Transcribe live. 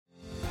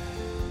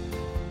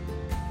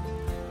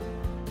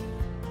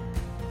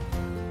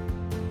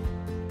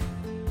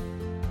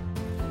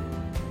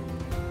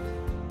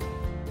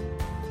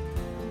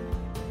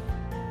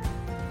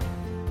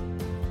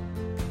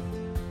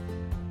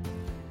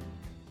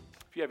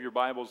you have your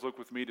Bibles, look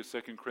with me to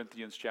 2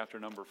 Corinthians chapter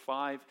number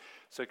 5.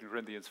 2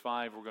 Corinthians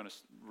 5, we're going to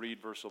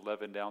read verse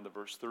 11 down to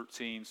verse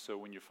 13. So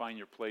when you find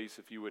your place,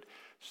 if you would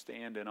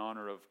stand in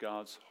honor of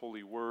God's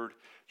holy word.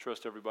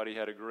 Trust everybody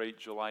had a great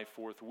July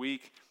 4th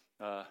week.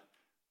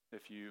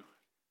 If you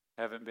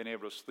haven't been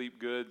able to sleep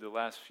good the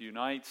last few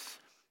nights,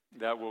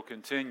 that will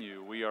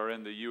continue. We are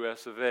in the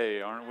U.S. of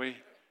A., aren't we?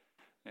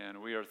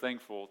 And we are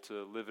thankful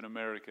to live in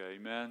America.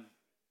 Amen.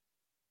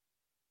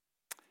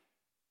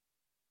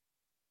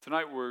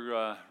 Tonight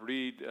we're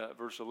read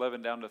verse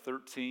 11 down to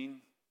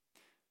 13.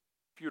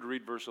 If you would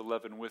read verse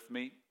 11 with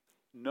me.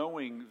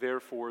 Knowing,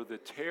 therefore, the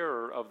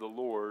terror of the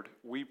Lord,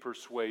 we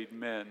persuade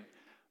men,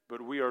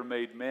 but we are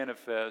made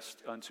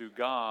manifest unto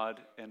God,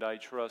 and I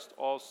trust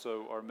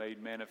also are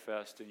made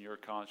manifest in your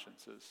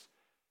consciences.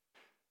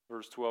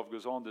 Verse 12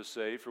 goes on to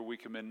say, For we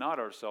commend not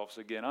ourselves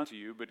again unto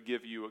you, but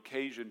give you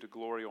occasion to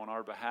glory on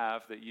our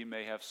behalf, that ye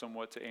may have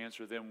somewhat to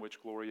answer them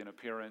which glory in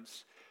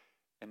appearance,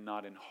 and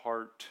not in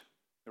heart.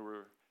 There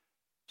were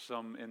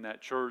some in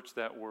that church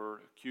that were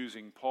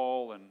accusing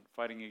Paul and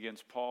fighting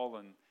against Paul,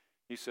 and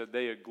he said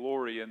they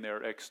glory in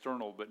their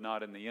external, but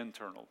not in the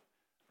internal.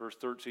 Verse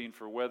 13,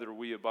 for whether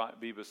we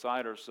be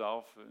beside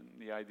ourselves, and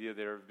the idea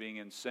there of being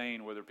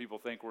insane, whether people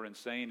think we're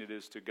insane, it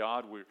is to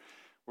God. We're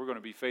going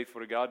to be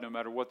faithful to God no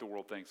matter what the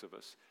world thinks of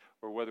us,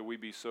 or whether we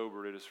be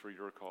sober, it is for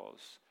your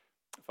cause.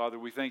 Father,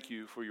 we thank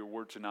you for your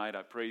word tonight.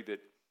 I pray that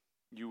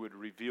you would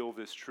reveal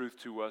this truth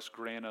to us,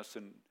 grant us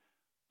an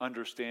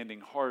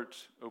understanding heart,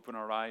 open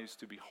our eyes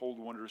to behold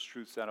wondrous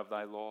truths out of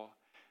thy law.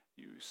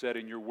 You said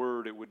in your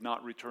word it would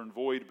not return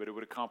void, but it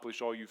would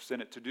accomplish all you've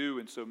sent it to do.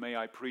 And so may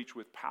I preach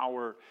with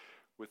power,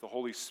 with the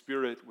Holy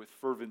Spirit, with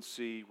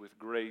fervency, with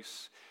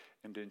grace,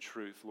 and in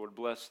truth. Lord,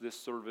 bless this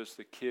service,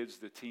 the kids,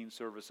 the teen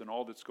service, and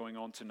all that's going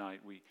on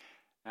tonight. We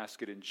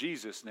ask it in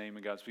Jesus' name.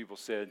 And God's people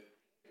said,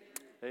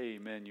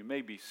 amen. You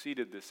may be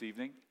seated this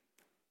evening.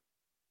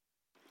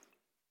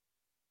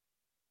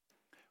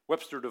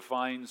 Webster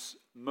defines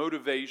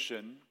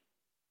motivation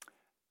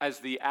as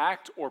the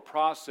act or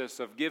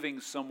process of giving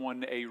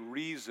someone a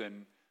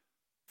reason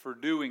for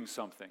doing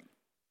something.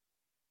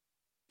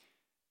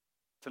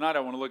 Tonight I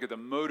want to look at the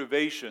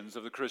motivations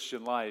of the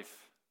Christian life.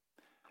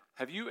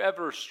 Have you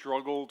ever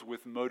struggled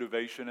with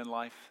motivation in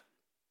life?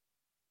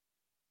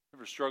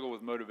 Ever struggled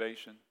with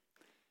motivation?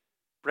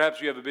 Perhaps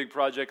you have a big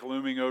project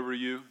looming over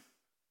you.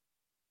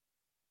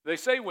 They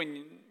say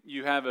when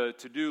you have a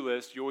to-do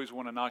list, you always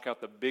want to knock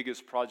out the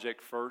biggest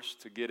project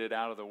first to get it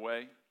out of the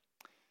way.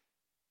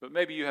 But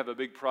maybe you have a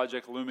big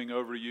project looming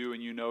over you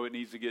and you know it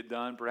needs to get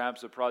done.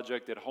 Perhaps a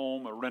project at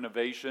home, a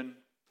renovation,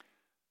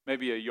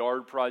 maybe a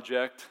yard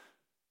project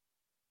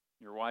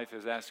your wife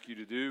has asked you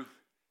to do,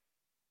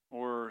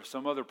 or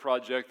some other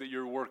project that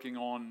you're working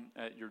on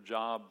at your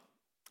job.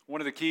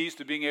 One of the keys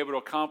to being able to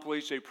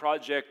accomplish a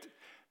project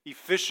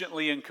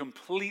efficiently and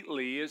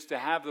completely is to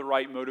have the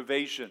right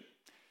motivation.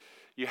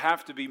 You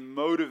have to be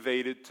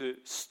motivated to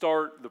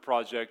start the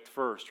project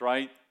first,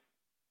 right?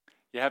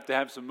 You have to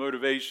have some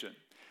motivation.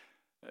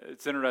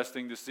 It's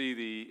interesting to see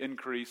the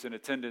increase in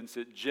attendance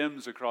at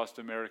gyms across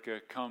America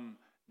come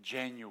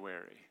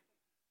January.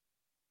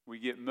 We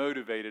get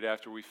motivated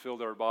after we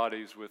filled our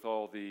bodies with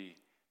all the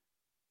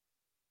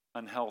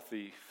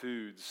unhealthy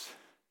foods.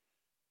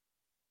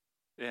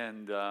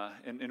 And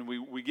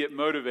we get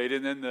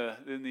motivated, and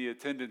then the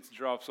attendance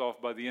drops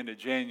off by the end of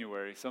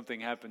January.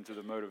 Something happened to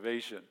the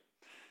motivation.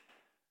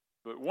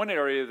 But one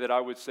area that I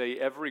would say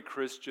every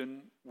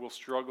Christian will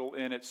struggle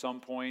in at some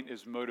point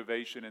is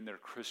motivation in their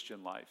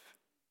Christian life.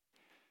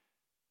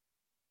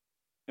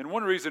 And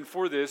one reason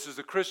for this is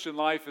the Christian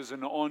life is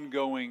an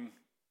ongoing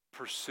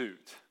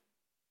pursuit.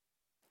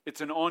 It's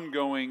an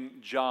ongoing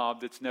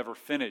job that's never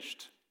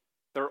finished.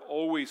 There are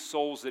always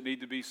souls that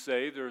need to be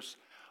saved. There's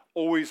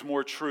always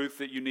more truth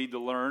that you need to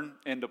learn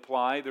and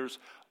apply. There's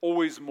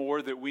always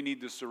more that we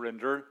need to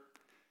surrender.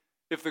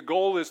 If the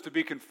goal is to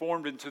be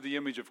conformed into the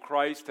image of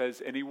Christ,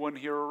 has anyone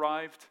here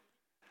arrived?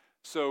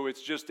 So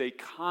it's just a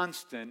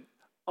constant,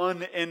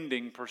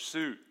 unending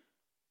pursuit.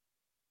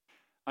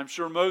 I'm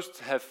sure most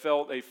have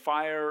felt a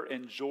fire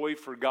and joy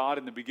for God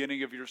in the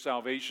beginning of your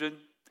salvation.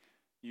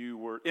 You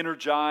were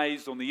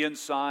energized on the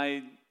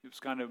inside. It was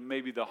kind of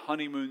maybe the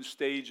honeymoon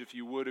stage, if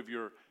you would, of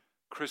your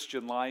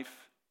Christian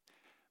life.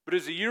 But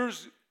as the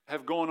years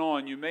have gone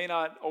on, you may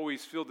not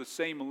always feel the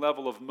same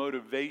level of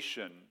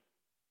motivation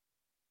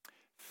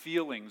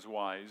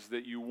feelings-wise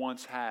that you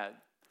once had.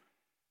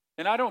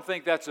 And I don't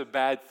think that's a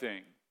bad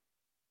thing.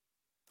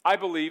 I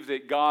believe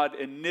that God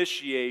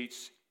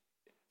initiates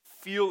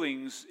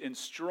feelings and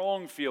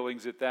strong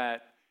feelings at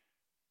that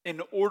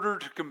in order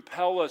to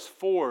compel us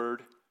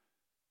forward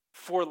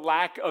for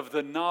lack of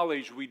the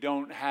knowledge we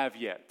don't have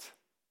yet.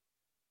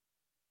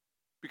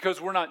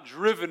 Because we're not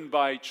driven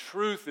by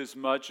truth as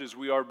much as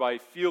we are by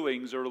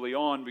feelings early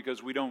on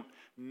because we don't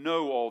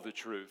know all the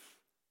truth.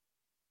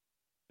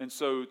 And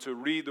so to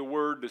read the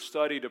Word, to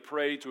study, to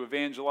pray, to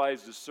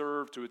evangelize, to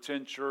serve, to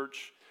attend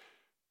church,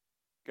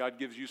 God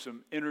gives you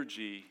some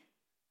energy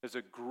as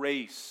a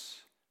grace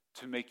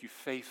to make you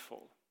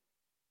faithful.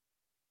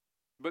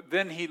 But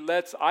then he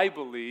lets, I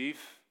believe,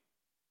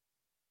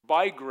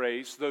 by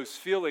grace, those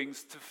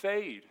feelings to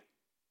fade.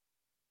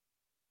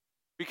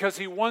 Because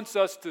he wants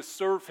us to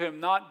serve him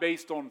not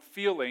based on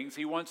feelings.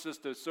 He wants us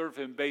to serve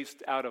him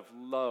based out of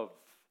love.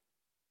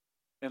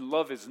 And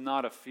love is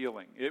not a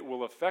feeling. It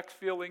will affect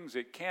feelings.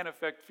 It can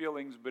affect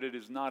feelings, but it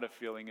is not a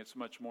feeling. It's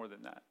much more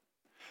than that.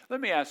 Let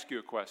me ask you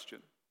a question.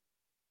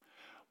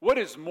 What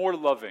is more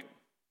loving?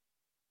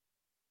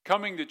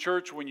 Coming to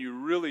church when you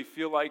really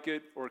feel like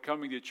it, or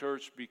coming to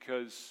church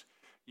because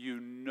you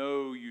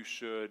know you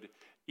should,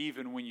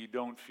 even when you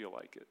don't feel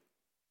like it?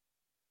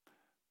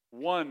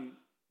 One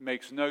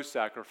makes no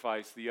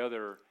sacrifice. The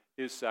other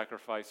is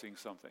sacrificing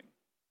something.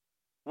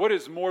 What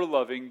is more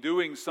loving,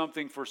 doing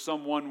something for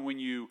someone when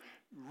you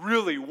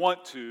really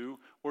want to,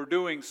 or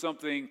doing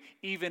something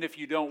even if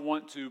you don't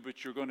want to,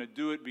 but you're going to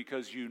do it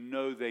because you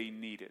know they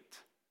need it?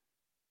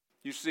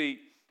 You see,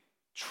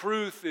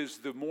 truth is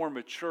the more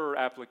mature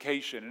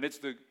application, and it's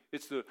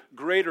the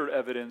greater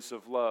evidence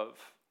of love.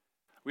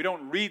 We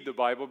don't read the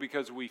Bible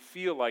because we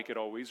feel like it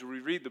always. We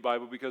read the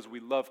Bible because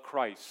we love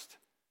Christ,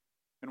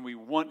 and we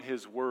want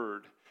his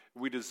word.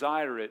 We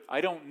desire it.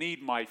 I don't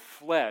need my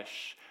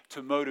flesh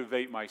to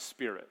motivate my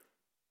spirit.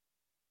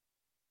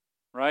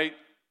 Right?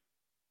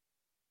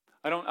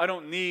 I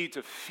don't need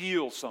to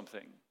feel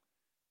something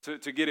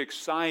to get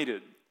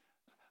excited.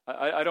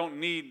 I don't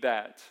need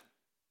that.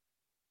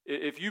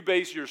 If you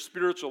base your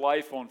spiritual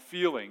life on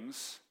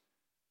feelings,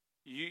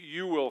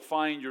 you will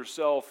find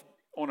yourself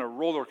on a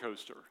roller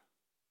coaster.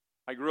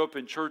 I grew up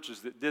in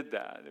churches that did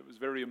that. It was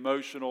very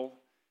emotional.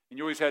 And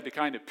you always had to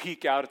kind of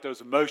peek out at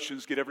those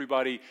emotions, get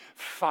everybody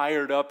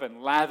fired up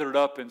and lathered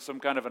up in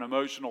some kind of an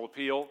emotional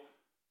appeal.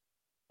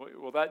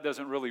 Well, that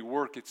doesn't really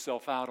work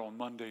itself out on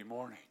Monday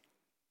morning,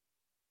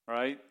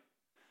 right?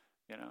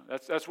 You know,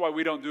 that's why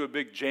we don't do a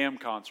big jam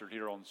concert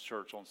here on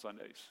church on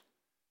Sundays.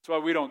 That's why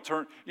we don't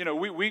turn,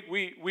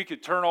 we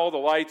could turn all the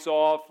lights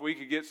off. We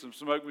could get some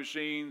smoke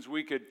machines.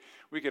 We could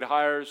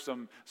hire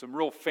some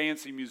real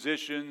fancy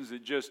musicians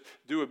that just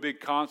do a big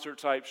concert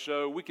type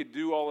show. We could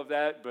do all of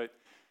that, but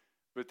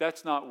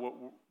that's not what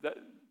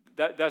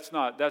that's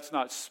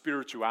not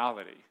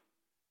spirituality.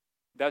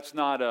 That's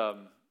not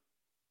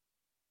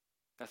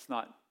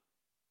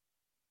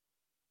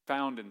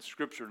found in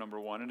Scripture, number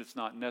one, and it's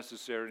not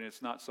necessary, and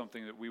it's not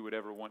something that we would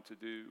ever want to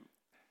do.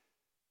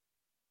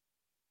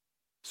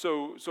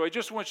 So I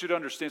just want you to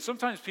understand,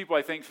 sometimes people,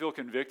 I think, feel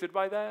convicted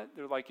by that.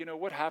 They're like,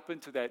 what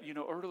happened to that?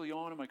 Early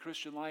on in my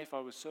Christian life, I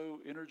was so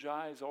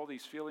energized, all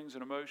these feelings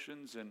and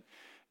emotions,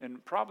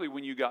 and probably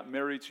when you got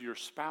married to your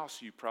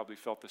spouse, you probably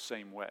felt the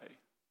same way.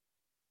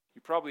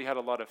 You probably had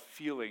a lot of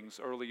feelings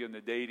early in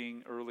the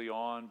dating, early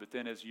on, but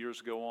then as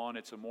years go on,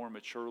 it's a more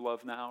mature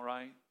love now,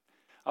 right?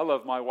 I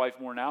love my wife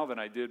more now than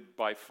I did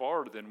by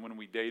far than when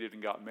we dated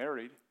and got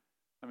married.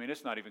 I mean,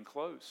 it's not even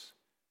close.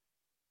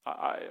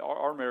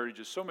 Our marriage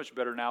is so much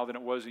better now than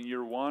it was in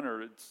year one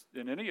or it's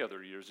in any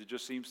other years. It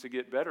just seems to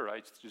get better.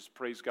 I just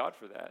praise God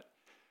for that.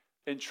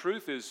 And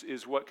truth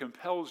is what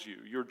compels you.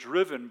 You're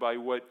driven by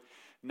what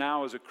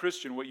now as a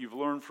Christian, what you've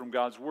learned from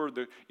God's Word.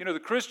 The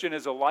Christian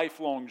is a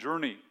lifelong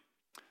journey.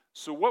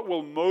 So what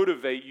will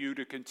motivate you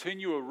to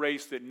continue a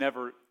race that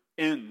never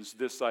ends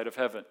this side of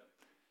heaven?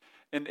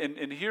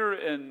 And here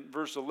in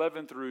verse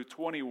 11 through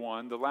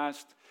 21, the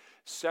last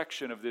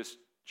section of this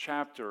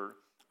chapter,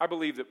 I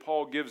believe that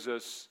Paul gives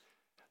us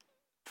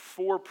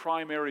 4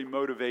 primary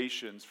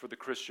motivations for the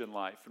Christian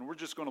life. And we're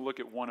just going to look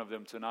at one of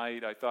them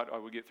tonight. I thought I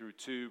would get through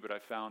 2, but I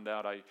found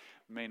out I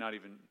may not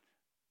even.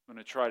 I'm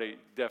going to try to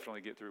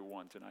definitely get through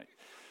 1 tonight.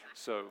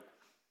 So,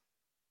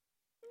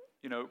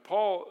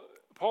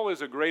 Paul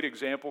is a great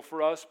example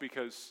for us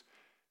because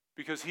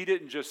he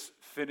didn't just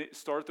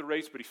start the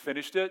race, but he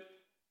finished it.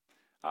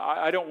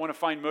 I don't want to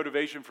find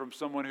motivation from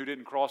someone who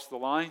didn't cross the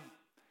line.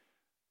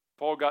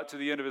 Paul got to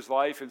the end of his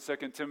life in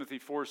 2 Timothy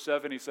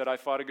 4:7. He said, I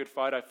fought a good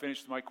fight. I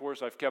finished my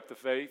course. I've kept the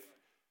faith.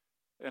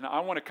 And I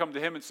want to come to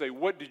him and say,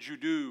 what did you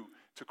do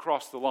to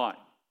cross the line?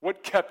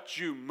 What kept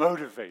you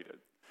motivated?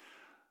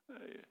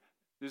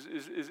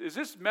 Is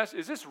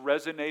this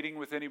resonating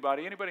with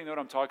anybody? Anybody know what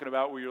I'm talking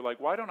about where you're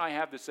like, why don't I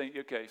have the same?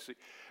 Okay,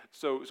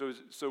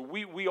 so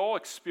we all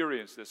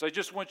experience this. I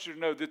just want you to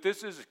know that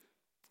this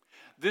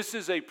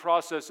is a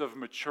process of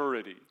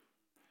maturity.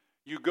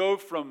 You go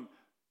from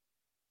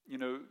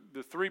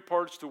the 3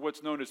 parts to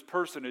what's known as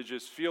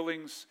personages: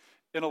 feelings,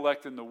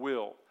 intellect, and the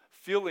will.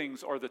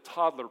 Feelings are the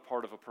toddler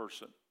part of a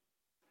person.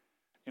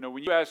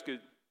 When you ask a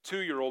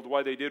 2-year-old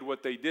why they did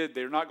what they did,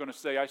 they're not going to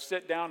say, I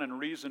sat down and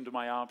reasoned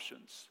my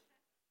options.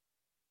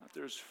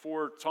 There's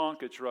 4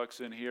 Tonka trucks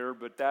in here,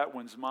 but that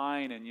one's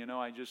mine, and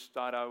I just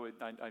thought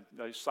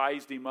I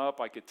sized him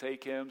up, I could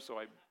take him, so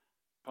I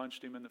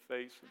punched him in the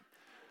face and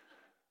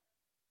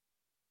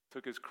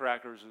took his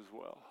crackers as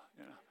well.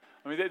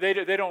 I mean,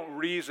 they don't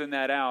reason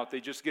that out.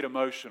 They just get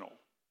emotional.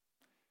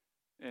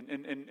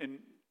 And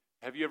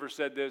have you ever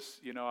said this?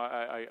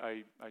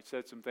 I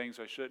said some things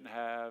I shouldn't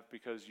have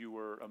because you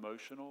were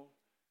emotional.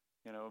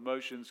 You know,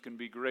 emotions can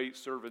be great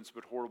servants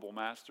but horrible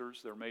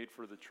masters. They're made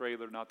for the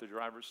trailer, not the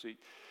driver's seat.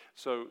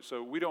 So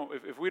we don't.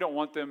 If we don't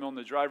want them on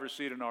the driver's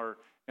seat in our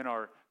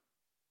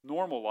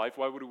normal life,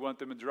 why would we want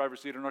them in the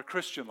driver's seat in our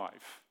Christian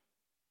life?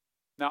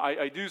 Now,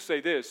 I do say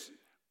this: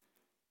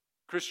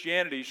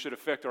 Christianity should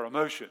affect our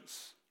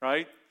emotions,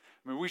 right?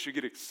 I mean, we should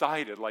get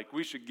excited. Like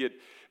we should get.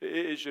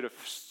 It should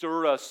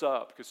stir us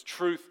up because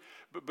truth.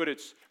 But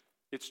it's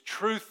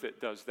truth that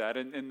does that,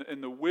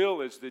 and the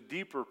will is the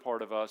deeper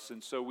part of us,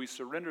 and so we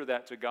surrender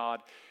that to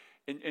God.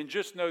 And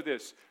just know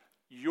this,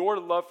 your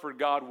love for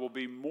God will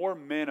be more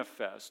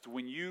manifest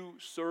when you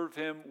serve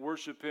Him,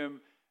 worship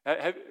Him.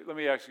 Let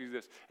me ask you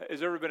this. Has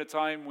there ever been a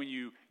time when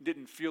you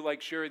didn't feel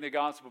like sharing the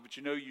gospel, but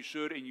you know you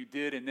should, and you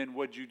did, and then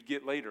what'd you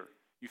get later?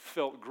 You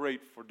felt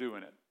great for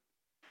doing it.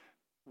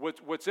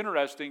 What's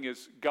interesting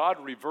is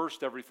God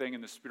reversed everything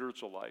in the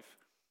spiritual life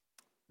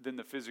than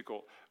the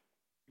physical.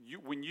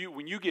 When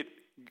you get,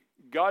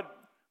 God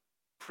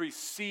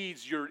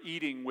precedes your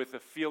eating with a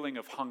feeling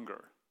of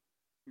hunger.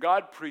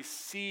 God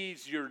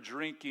precedes your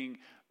drinking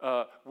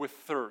with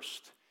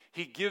thirst.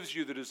 He gives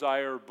you the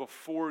desire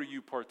before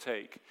you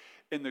partake.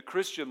 In the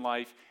Christian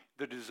life,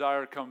 the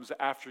desire comes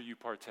after you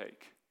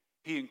partake.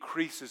 He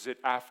increases it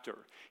after.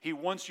 He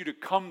wants you to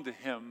come to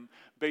Him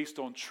based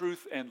on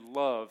truth and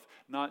love,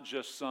 not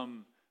just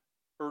some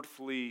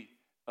earthly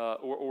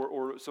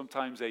or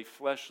sometimes a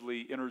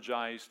fleshly,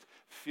 energized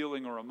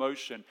feeling or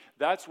emotion.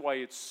 That's why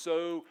it's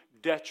so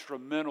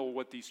detrimental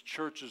what these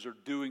churches are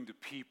doing to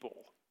people.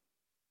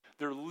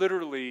 They're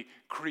literally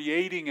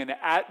creating an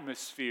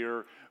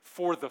atmosphere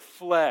for the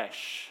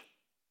flesh,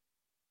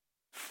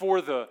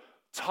 for the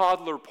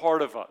toddler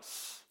part of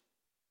us.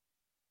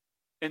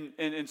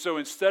 And so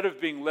instead of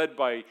being led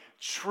by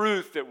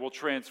truth that will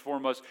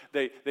transform us,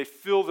 they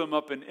fill them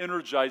up and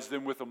energize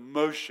them with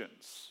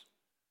emotions.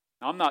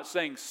 Now, I'm not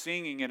saying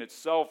singing in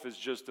itself is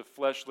just a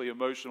fleshly,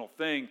 emotional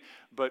thing,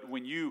 but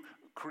when you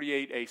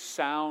create a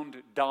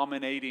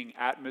sound-dominating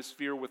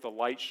atmosphere with a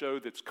light show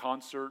that's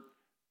concert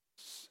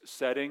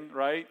setting,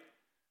 right?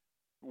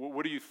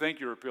 What do you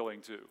think you're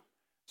appealing to?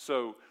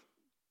 So,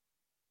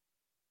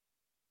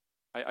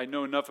 I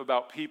know enough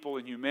about people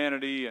and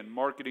humanity and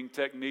marketing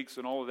techniques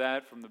and all of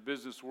that from the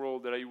business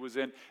world that I was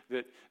in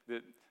that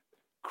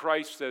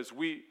Christ says,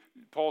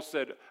 Paul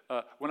said,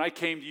 when I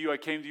came to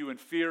you in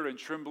fear and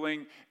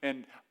trembling,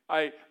 and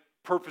I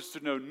purpose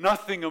to know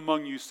nothing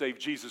among you save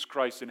Jesus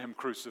Christ and Him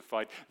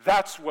crucified.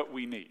 That's what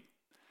we need.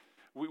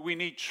 We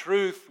need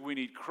truth. We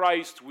need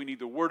Christ. We need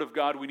the Word of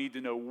God. We need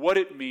to know what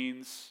it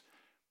means.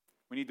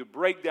 We need to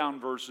break down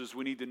verses.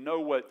 We need to know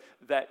what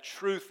that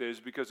truth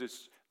is because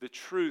it's the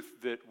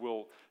truth that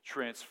will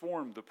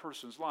transform the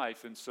person's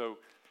life.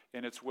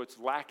 And it's what's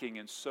lacking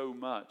in so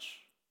much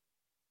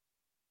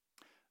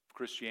of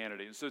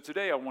Christianity. And so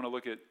today I want to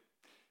look at,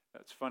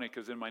 it's funny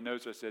because in my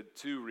notes I said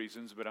 2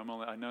 reasons, but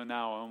I know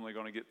now I'm only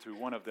going to get through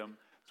one of them,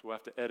 so we'll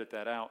have to edit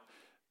that out.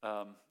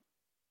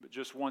 But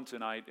just one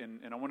tonight, and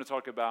I want to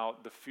talk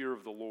about the fear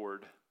of the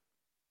Lord.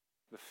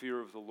 The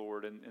fear of the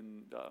Lord.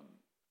 And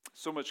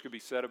so much could be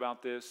said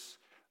about this,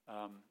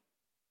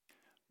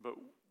 but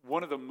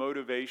one of the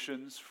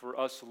motivations for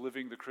us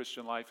living the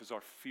Christian life is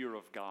our fear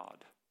of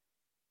God.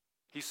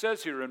 He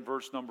says here in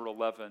verse number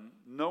 11,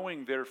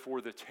 knowing therefore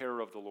the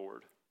terror of the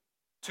Lord.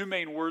 2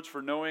 main words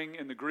for knowing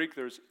in the Greek,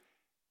 there's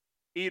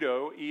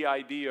eido,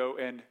 E-I-D-O,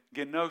 and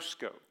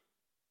gnosko.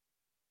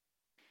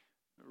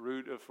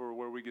 Root for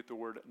where we get the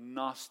word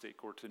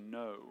gnostic, or to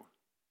know.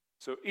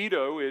 So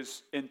eido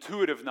is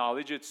intuitive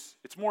knowledge. It's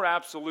more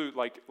absolute,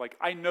 like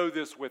I know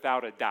this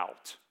without a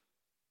doubt.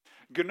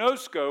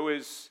 Gnosko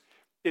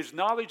is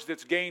knowledge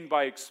that's gained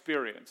by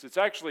experience. It's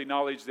actually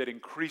knowledge that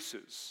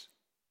increases.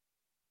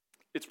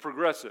 It's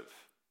progressive.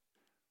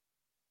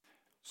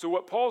 So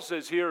what Paul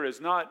says here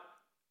is not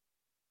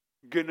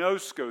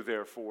gnosko,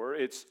 therefore.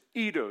 It's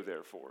eido,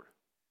 therefore.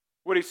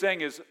 What he's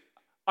saying is,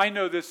 I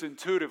know this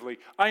intuitively.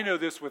 I know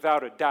this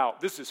without a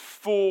doubt. This is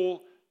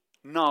full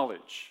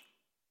knowledge.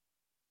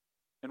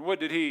 And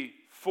what did he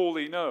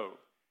fully know?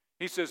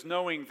 He says,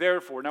 knowing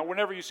therefore. Now,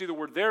 whenever you see the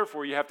word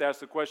therefore, you have to ask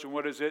the question,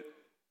 what is it?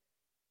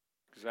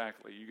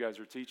 Exactly. You guys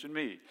are teaching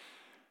me.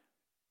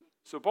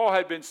 So Paul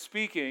had been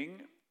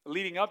speaking,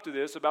 leading up to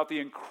this, about the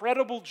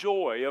incredible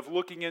joy of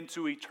looking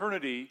into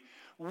eternity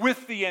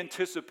with the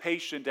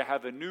anticipation to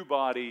have a new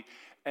body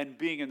and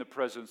being in the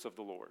presence of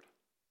the Lord.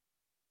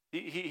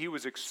 He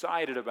was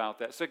excited about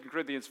that. 2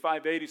 Corinthians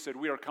 5:8, he said,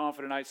 we are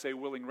confident, I say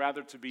willing,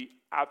 rather to be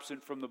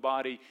absent from the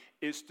body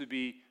is to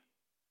be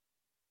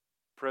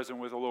present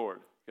with the Lord.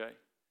 Okay.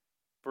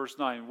 Verse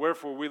 9,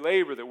 wherefore we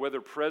labor that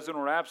whether present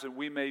or absent,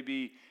 we may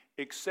be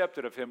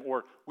accepted of Him,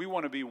 or we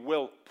want to be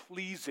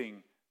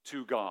well-pleasing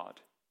to God.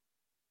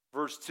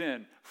 Verse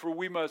 10,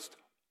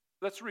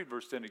 let's read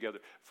verse 10 together.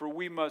 For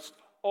we must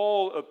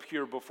all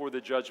appear before the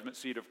judgment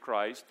seat of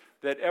Christ,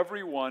 that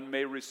everyone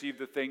may receive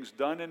the things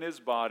done in his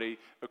body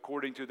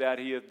according to that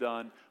he hath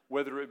done,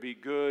 whether it be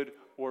good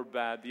or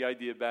bad. The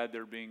idea of bad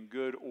there being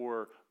good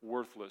or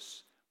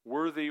worthless,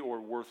 worthy or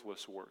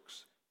worthless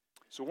works.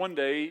 So one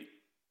day,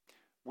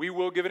 We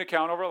will give an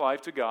account of our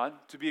life to God,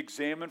 to be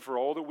examined for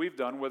all that we've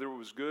done, whether it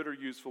was good or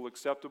useful,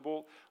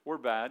 acceptable or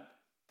bad.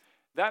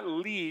 That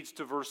leads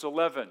to verse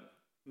 11.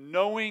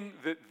 Knowing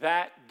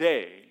that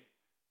day,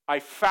 I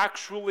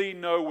factually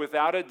know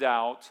without a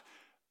doubt,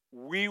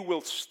 we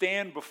will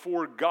stand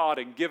before God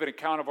and give an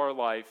account of our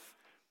life,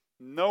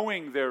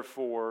 knowing,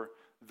 therefore,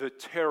 the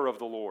terror of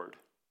the Lord.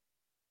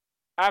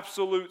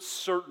 Absolute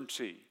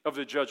certainty of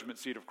the judgment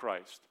seat of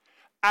Christ.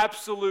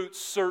 Absolute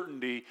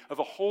certainty of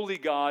a holy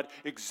God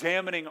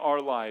examining our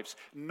lives.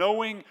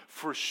 Knowing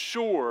for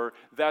sure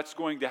that's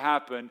going to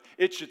happen,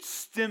 it should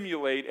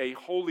stimulate a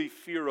holy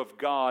fear of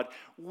God,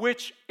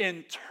 which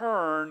in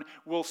turn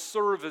will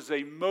serve as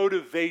a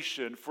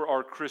motivation for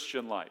our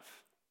Christian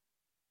life.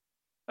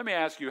 Let me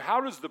ask you,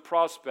 how does the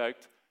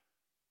prospect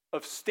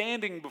of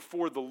standing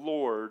before the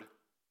Lord,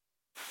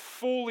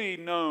 fully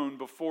known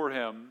before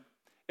Him,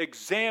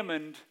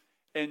 examined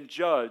and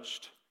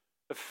judged,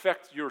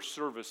 affect your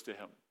service to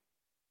Him?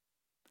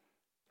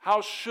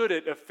 How should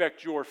it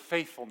affect your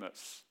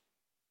faithfulness?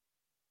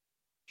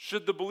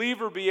 Should the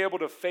believer be able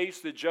to face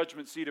the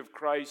judgment seat of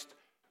Christ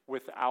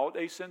without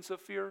a sense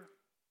of fear?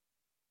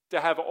 To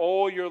have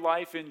all your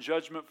life in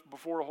judgment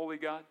before a holy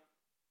God?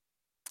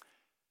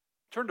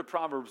 Turn to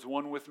Proverbs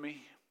 1 with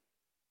me.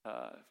 You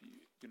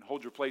can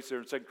hold your place there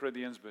in 2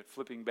 Corinthians, but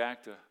flipping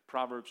back to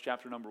Proverbs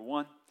chapter number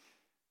 1.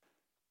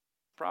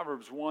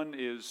 Proverbs 1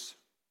 is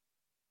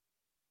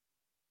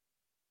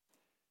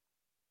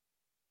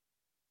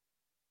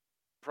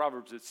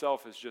Proverbs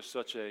itself is just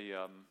such a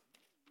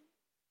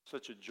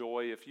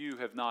joy. If you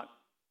have not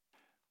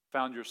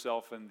found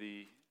yourself in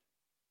the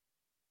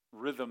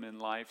rhythm in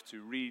life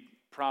to read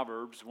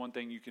Proverbs, one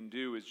thing you can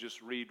do is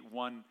just read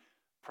one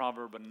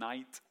proverb a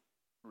night.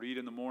 Read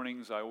in the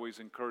mornings, I always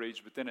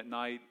encourage, but then at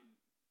night,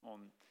 on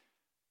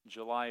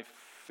July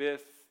 5th,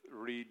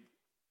 read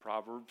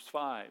Proverbs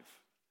 5.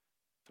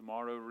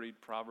 Tomorrow, read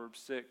Proverbs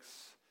 6.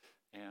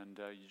 And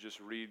you just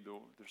read,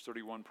 there's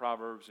 31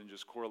 Proverbs, and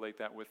just correlate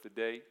that with the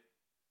day.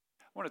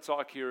 I want to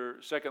talk here,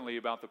 secondly,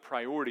 about the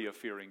priority of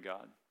fearing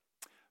God.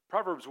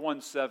 Proverbs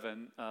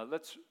 1:7,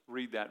 let's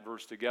read that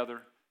verse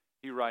together.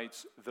 He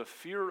writes, "The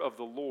fear of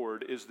the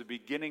Lord is the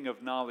beginning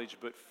of knowledge,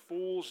 but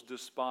fools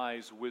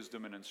despise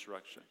wisdom and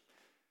instruction."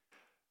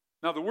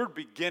 Now, the word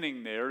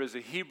beginning there is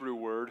a Hebrew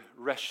word,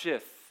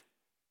 reshith,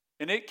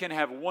 and it can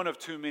have one of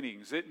two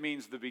meanings. It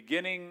means the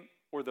beginning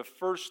or the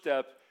first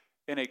step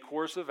in a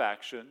course of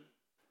action,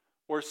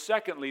 or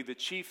secondly, the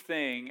chief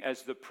thing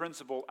as the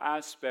principal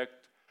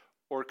aspect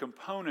or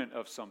component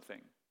of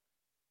something.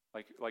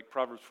 Like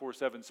Proverbs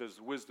 4:7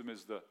 says, wisdom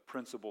is the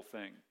principal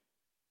thing.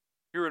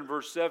 Here in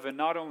verse 7,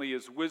 not only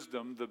is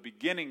wisdom the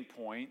beginning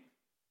point,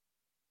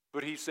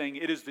 but he's saying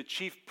it is the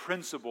chief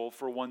principle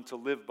for one to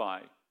live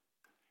by.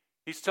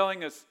 He's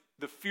telling us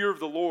the fear of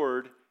the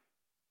Lord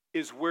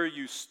is where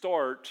you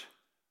start,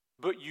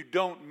 but you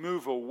don't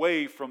move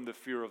away from the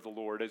fear of the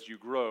Lord as you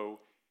grow.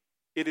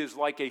 It is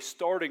like a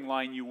starting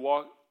line you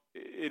walk.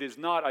 It is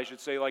not, I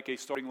should say, like a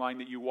starting line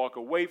that you walk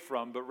away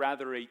from, but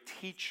rather a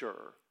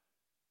teacher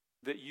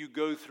that you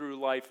go through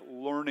life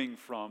learning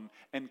from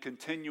and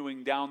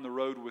continuing down the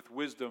road with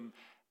wisdom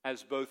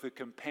as both a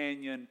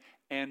companion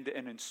and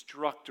an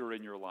instructor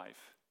in your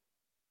life.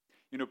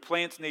 You know,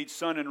 plants need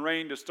sun and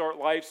rain to start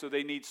life, so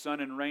they need sun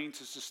and rain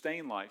to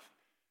sustain life.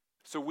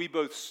 So we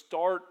both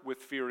start with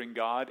fearing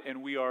God,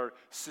 and we are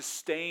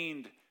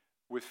sustained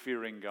with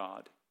fearing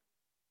God.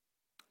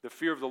 The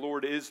fear of the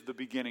Lord is the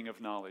beginning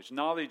of knowledge.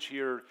 Knowledge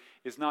here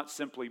is not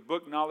simply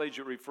book knowledge.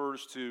 It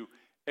refers to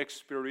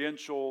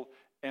experiential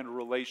and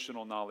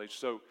relational knowledge.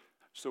 So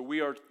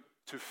we are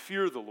to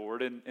fear the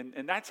Lord,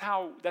 and that's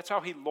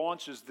how he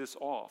launches this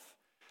off.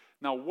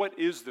 Now, what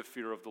is the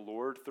fear of the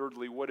Lord?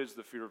 Thirdly, what is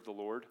the fear of the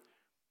Lord?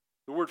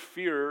 The word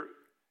fear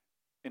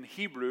in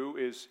Hebrew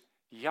is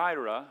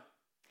yaira.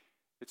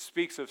 It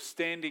speaks of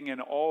standing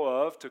in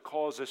awe of, to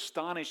cause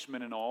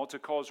astonishment and awe, to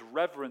cause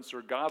reverence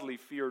or godly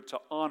fear, to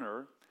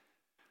honor.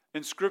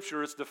 In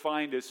Scripture, it's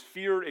defined as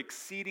fear,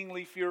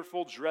 exceedingly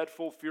fearful,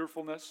 dreadful,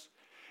 fearfulness.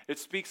 It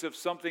speaks of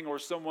something or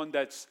someone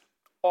that's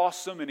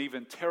awesome and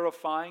even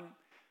terrifying,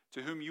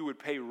 to whom you would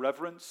pay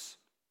reverence.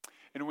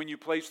 And when you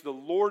place the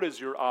Lord as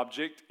your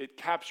object, it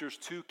captures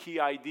two key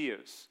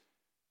ideas.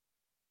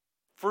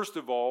 First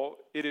of all,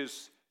 it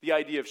is the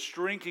idea of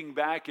shrinking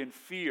back in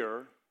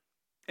fear,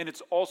 and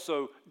it's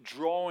also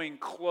drawing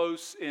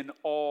close in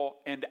awe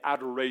and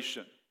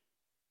adoration.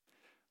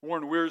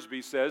 Warren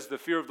Wiersbe says, the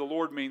fear of the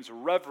Lord means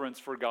reverence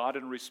for God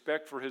and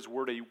respect for His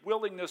word, a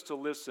willingness to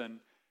listen,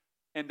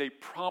 and a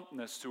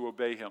promptness to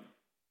obey Him.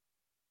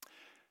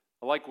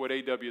 I like what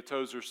A.W.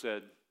 Tozer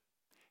said.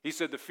 He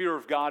said, the fear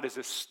of God is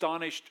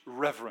astonished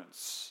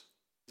reverence.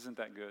 Isn't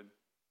that good?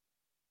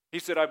 He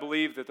said, I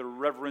believe that the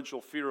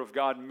reverential fear of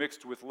God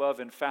mixed with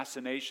love and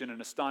fascination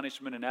and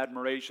astonishment and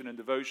admiration and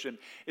devotion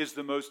is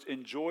the most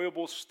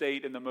enjoyable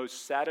state and the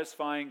most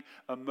satisfying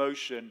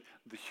emotion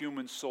the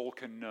human soul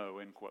can know,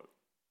 end quote.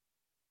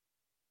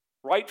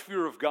 Right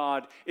fear of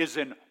God is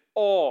an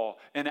awe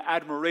and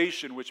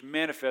admiration which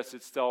manifests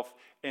itself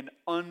in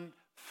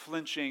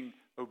unflinching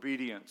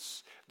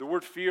obedience. The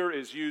word fear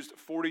is used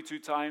 42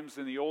 times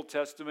in the Old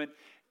Testament,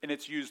 and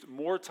it's used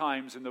more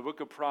times in the book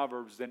of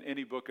Proverbs than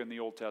any book in the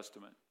Old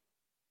Testament.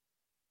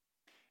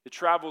 It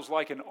travels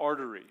like an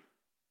artery,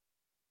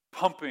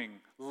 pumping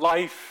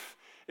life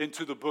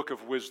into the book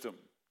of wisdom.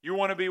 You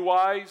want to be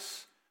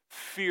wise?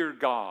 Fear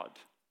God.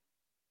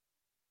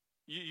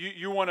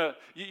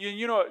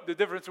 You know the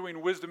difference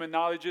between wisdom and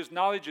knowledge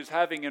is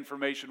having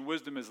information.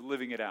 Wisdom is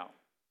living it out.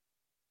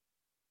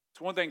 It's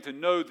one thing to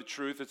know the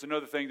truth. It's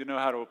another thing to know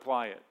how to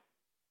apply it.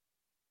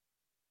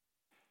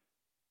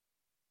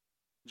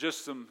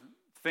 Just some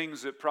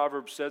things that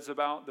Proverbs says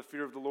about the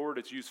fear of the Lord.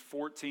 It's used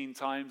 14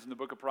 times in the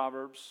book of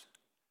Proverbs.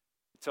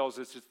 It tells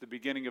us it's the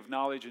beginning of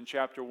knowledge in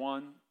chapter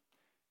 1. It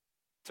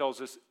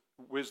tells us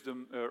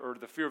wisdom or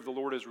the fear of the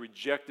Lord is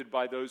rejected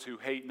by those who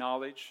hate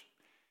knowledge.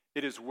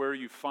 It is where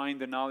you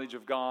find the knowledge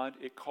of God.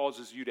 It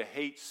causes you to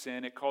hate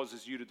sin. It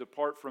causes you to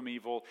depart from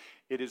evil.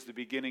 It is the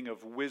beginning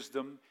of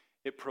wisdom.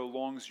 It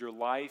prolongs your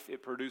life.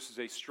 It produces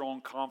a strong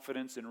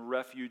confidence and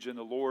refuge in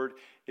the Lord.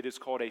 It is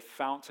called a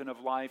fountain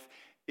of life.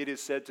 It is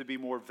said to be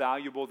more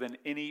valuable than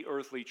any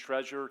earthly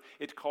treasure.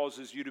 It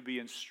causes you to be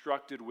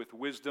instructed with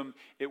wisdom.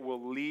 It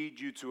will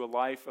lead you to a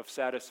life of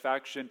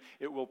satisfaction.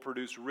 It will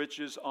produce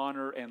riches,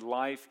 honor, and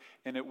life.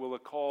 And it will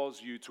cause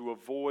you to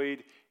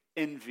avoid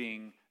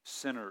envying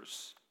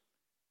sinners.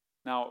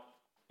 Now,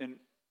 in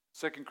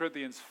 2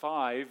 Corinthians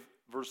 5,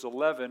 verse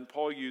 11,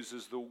 Paul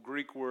uses the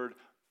Greek word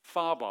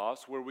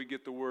phobos, where we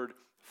get the word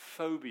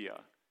phobia.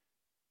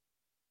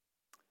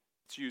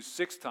 It's used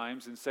 6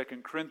 times in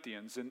 2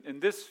 Corinthians. And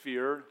this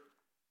fear,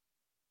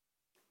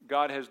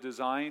 God has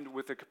designed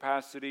with the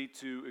capacity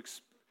to,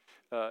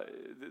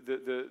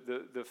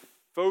 the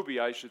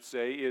phobia, I should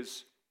say,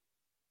 is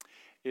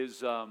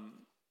it's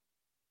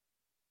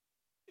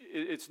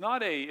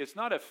not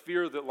a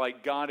fear that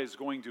like God is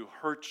going to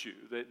hurt you,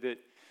 that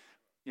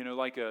you know,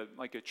 like a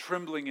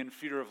trembling in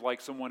fear of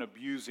like someone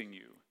abusing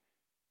you.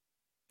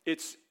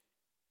 It's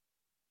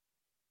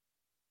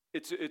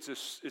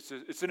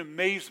an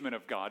amazement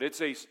of God.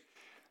 It's a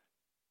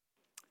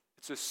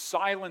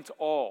silent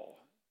awe.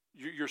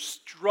 You're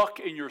struck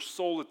in your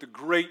soul at the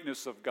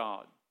greatness of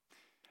God.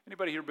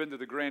 Anybody here been to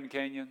the Grand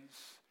Canyons?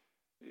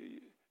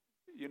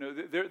 You know,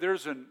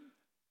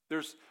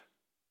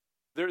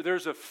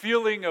 there's a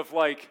feeling of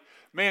like,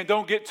 man,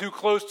 don't get too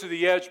close to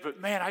the edge, but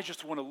man, I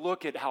just want to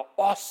look at how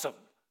awesome.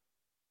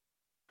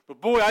 But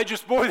boy,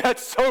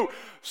 that's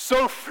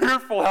so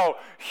fearful how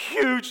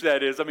huge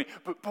that is. I mean,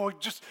 but boy,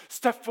 just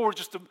step forward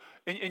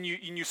and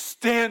you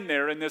stand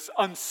there in this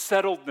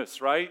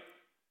unsettledness, right?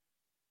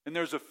 And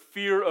there's a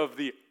fear of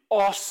the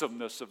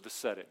awesomeness of the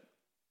setting.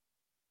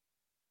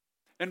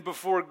 And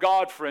before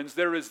God, friends,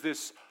 there is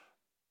this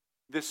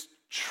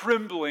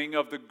trembling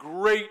of the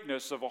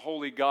greatness of a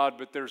holy God,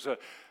 but there's a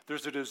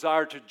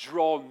desire to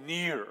draw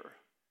near.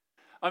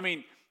 I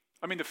mean,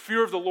 the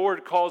fear of the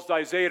Lord caused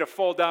Isaiah to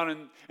fall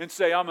down and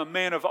say, I'm a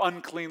man of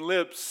unclean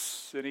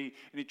lips. And he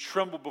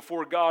trembled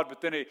before God,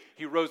 but then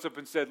he rose up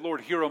and said, Lord,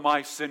 here am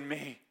I, send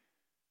me.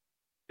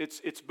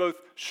 It's both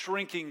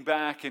shrinking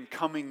back and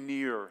coming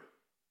near.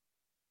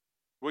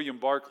 William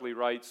Barclay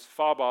writes,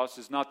 phobos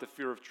is not the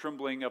fear of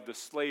trembling of the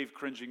slave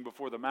cringing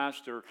before the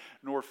master,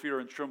 nor fear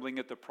and trembling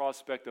at the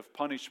prospect of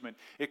punishment.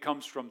 It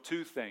comes from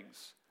 2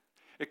 things.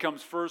 It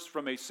comes first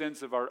from a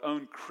sense of our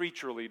own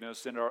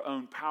creatureliness and our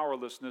own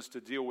powerlessness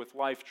to deal with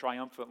life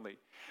triumphantly.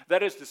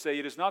 That is to say,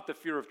 it is not the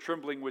fear of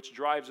trembling which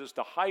drives us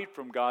to hide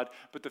from God,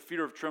 but the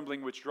fear of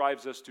trembling which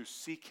drives us to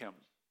seek Him.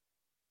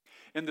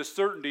 And the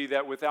certainty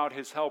that without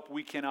His help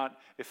we cannot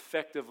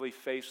effectively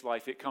face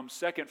life. It comes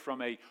second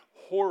from a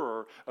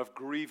horror of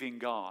grieving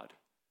God.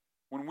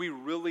 When we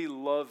really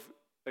love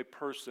a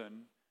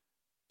person,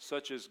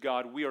 such as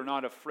God, we are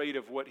not afraid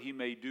of what He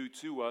may do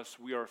to us.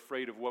 We are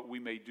afraid of what we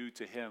may do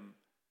to Him.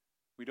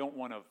 We don't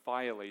want to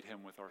violate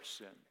Him with our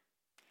sin.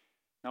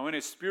 Now, in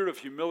a spirit of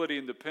humility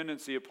and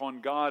dependency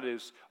upon God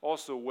is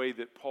also a way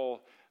that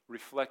Paul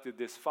reflected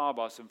this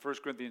phobos. In 1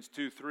 Corinthians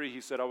 2:3,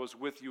 he said, I was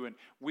with you in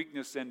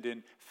weakness and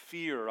in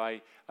fear.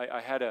 I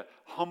had a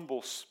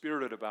humble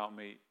spirit about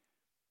me.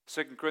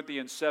 2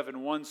 Corinthians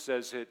 7:1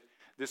 says that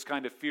this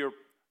kind of fear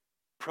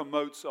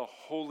promotes a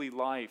holy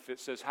life. It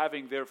says,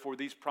 having therefore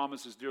these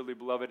promises, dearly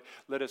beloved,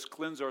 let us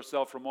cleanse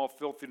ourselves from all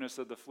filthiness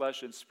of the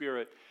flesh and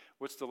spirit.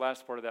 What's the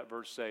last part of that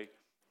verse say?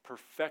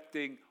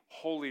 Perfecting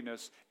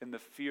holiness in the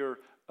fear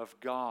of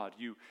God.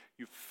 You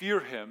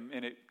fear Him,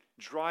 and it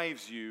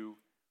drives you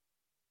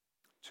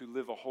to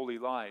live a holy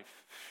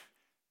life.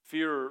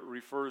 Fear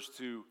refers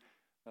to,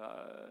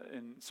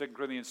 in 2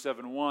 Corinthians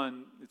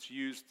 7:1, it's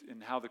used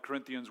in how the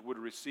Corinthians would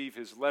receive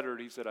his letter.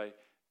 He said, I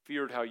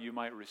feared how you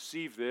might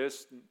receive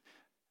this.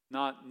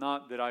 Not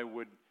that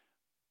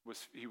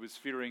he was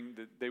fearing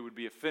that they would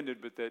be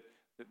offended, but that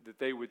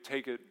they would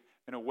take it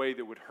in a way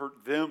that would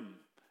hurt them.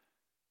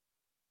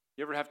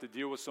 You ever have to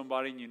deal with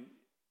somebody and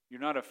you're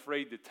not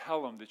afraid to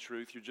tell them the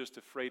truth, you're just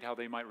afraid how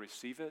they might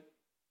receive it?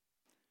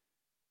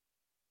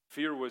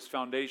 Fear was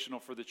foundational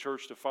for the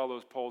church to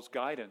follow Paul's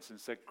guidance in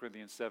 2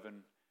 Corinthians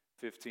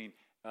 7:15.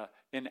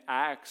 In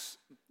Acts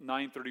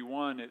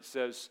 9:31, it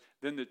says,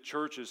 then the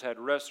churches had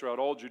rest throughout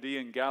all Judea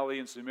and Galilee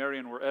and Samaria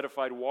and were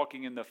edified,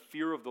 walking in the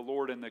fear of the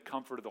Lord and the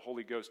comfort of the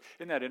Holy Ghost.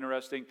 Isn't that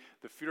interesting?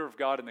 The fear of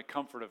God and the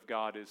comfort of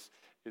God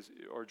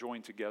are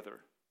joined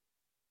together.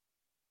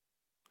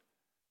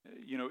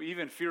 You know,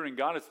 even fearing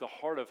God is the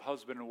heart of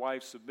husband and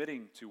wife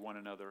submitting to one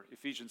another.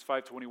 Ephesians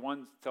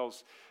 5:21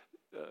 tells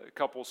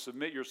couples,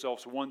 submit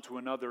yourselves one to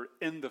another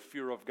in the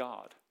fear of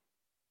God.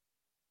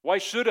 Why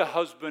should a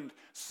husband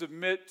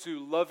submit to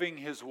loving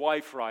his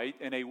wife right,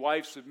 and a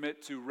wife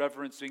submit to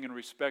reverencing and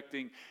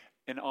respecting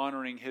and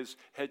honoring his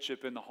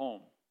headship in the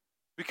home?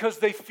 Because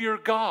they fear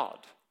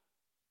God.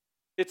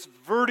 It's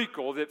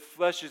vertical that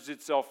fleshes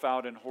itself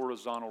out in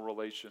horizontal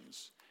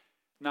relations.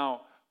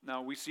 Now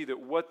we see that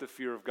what the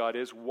fear of God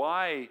is.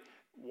 Why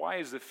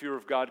is the fear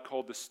of God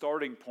called the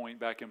starting point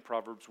back in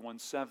Proverbs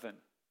 1:7?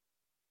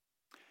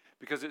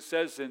 Because it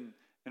says in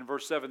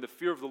verse 7, the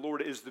fear of the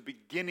Lord is the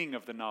beginning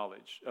of the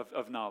knowledge.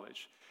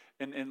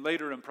 And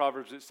later in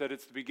Proverbs it said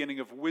it's the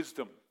beginning of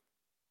wisdom.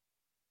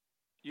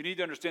 You need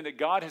to understand that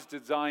God has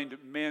designed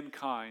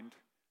mankind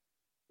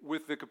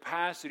with the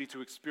capacity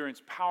to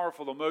experience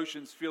powerful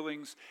emotions,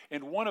 feelings,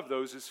 and one of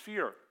those is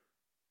fear.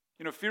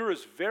 You know, fear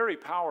is very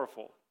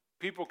powerful.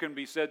 People can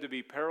be said to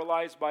be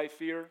paralyzed by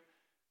fear.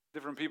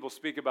 Different people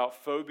speak about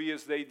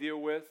phobias they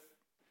deal with.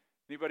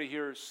 Anybody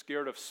here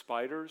scared of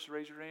spiders?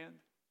 Raise your hand.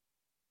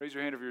 Raise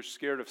your hand if you're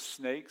scared of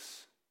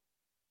snakes.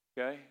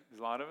 Okay, there's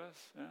a lot of us.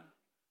 Yeah.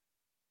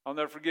 I'll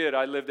never forget,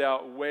 I lived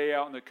way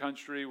out in the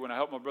country when I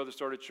helped my brother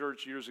start a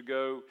church years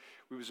ago.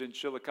 We was in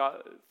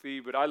Chillicothe,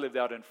 but I lived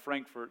out in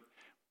Frankfurt.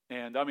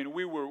 And I mean,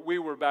 we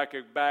were back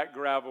at back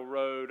gravel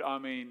road. I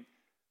mean,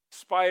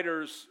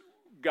 spiders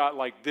got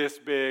like this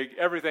big.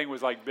 Everything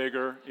was like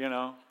bigger, you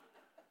know.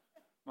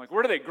 I'm like,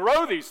 where do they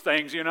grow these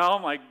things, you know?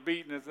 I'm like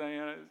beating this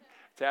thing,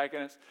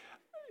 attacking us.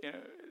 You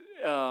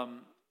know,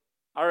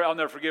 I'll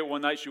never forget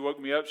one night she woke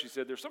me up. She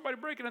said, there's somebody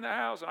breaking in the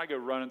house. And I go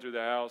running through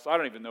the house. I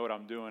don't even know what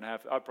I'm doing.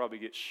 I'd probably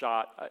get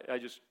shot. I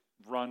just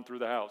run through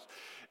the house.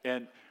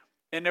 And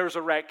there was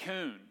a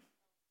raccoon.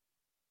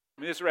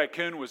 I mean, this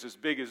raccoon was as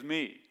big as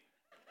me.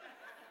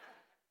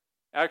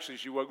 Actually,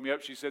 she woke me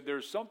up. She said,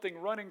 there's something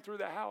running through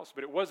the house.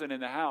 But it wasn't in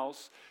the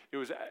house. It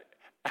was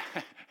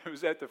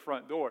at the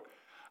front door.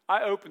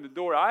 I opened the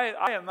door.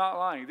 I am not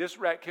lying. This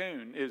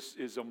raccoon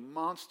is a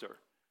monster.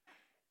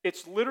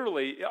 It's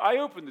literally, I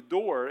opened the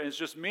door, and it's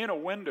just me in a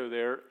window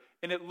there,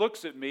 and it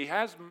looks at me,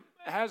 has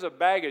a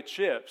bag of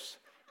chips,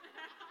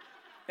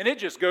 and it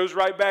just goes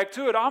right back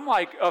to it. I'm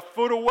like a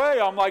foot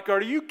away. I'm like,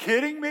 are you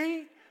kidding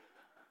me?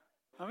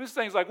 I mean, this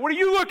thing's like, what are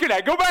you looking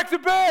at? Go back to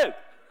bed.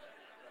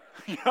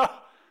 You know?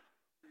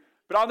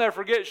 But I'll never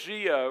forget,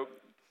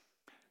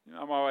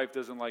 my wife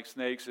doesn't like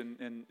snakes,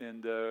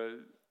 and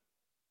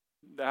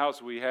the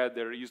house we had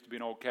there, it used to be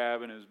an old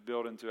cabin. It was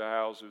built into a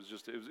house. It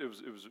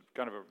was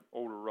kind of an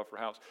older, rougher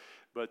house.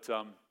 But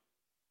there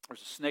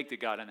was a snake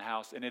that got in the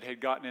house, and it had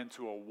gotten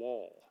into a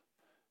wall.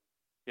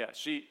 Yeah,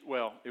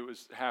 it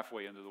was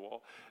halfway into the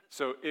wall.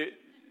 So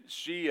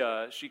she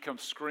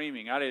comes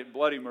screaming. I did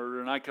bloody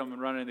murder, and I come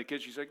and run in the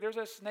kitchen. She's like, there's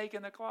a snake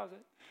in the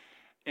closet.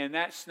 And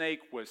that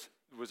snake was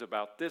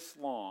about this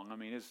long. I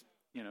mean, it's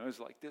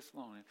like this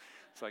long.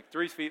 It's like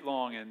 3 feet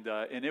long, and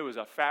it was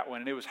a fat one,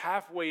 and it was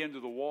halfway into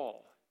the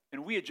wall.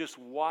 And we had just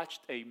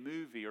watched a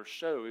movie or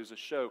show. It was a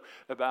show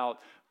about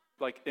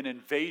like an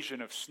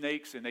invasion of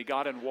snakes, and they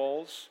got in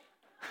walls.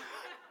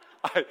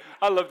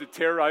 I love to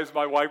terrorize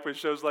my wife with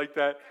shows like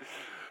that.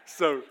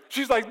 So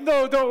she's like,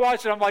 no, don't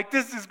watch it. I'm like,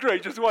 this is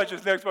great. Just watch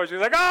this next part.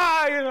 She's like,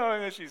 and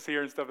then she's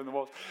hearing stuff in the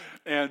walls.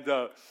 And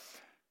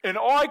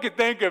all I could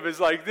think of is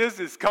like, this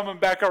is coming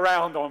back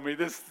around on me.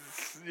 This,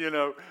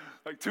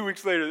 like 2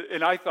 weeks later.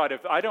 And I thought,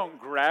 if I don't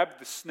grab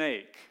the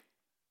snake,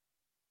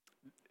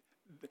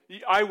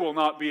 I will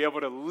not be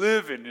able to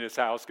live in this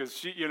house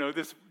because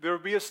there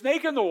would be a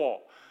snake in the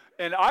wall,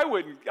 and I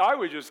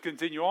would just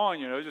continue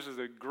on, just as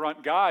a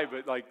grunt guy.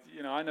 But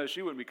I know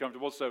she wouldn't be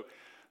comfortable. So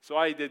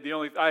I had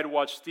to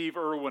watch Steve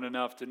Irwin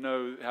enough to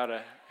know how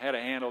to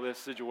handle this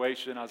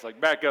situation. I was like,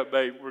 back up,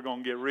 babe, we're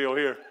gonna get real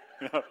here.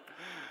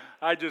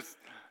 I just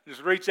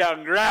reached out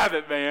and grabbed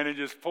it, man, and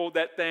just pulled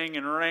that thing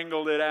and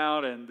wrangled it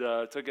out and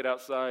took it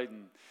outside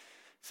and.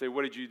 Say,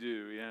 what did you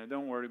do?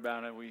 Don't worry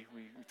about it. We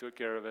took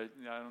care of it.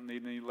 I don't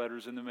need any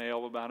letters in the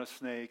mail about a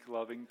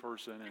snake-loving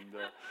person,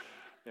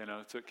 and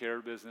took care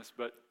of business.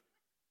 But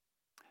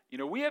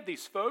we have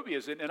these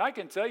phobias, and I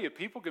can tell you,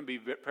 people can be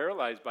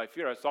paralyzed by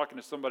fear. I was talking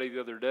to somebody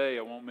the other day.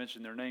 I won't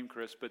mention their name,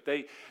 Chris, but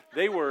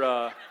they were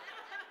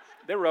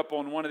up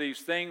on one of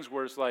these things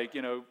where it's like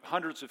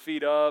hundreds of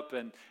feet up,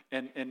 and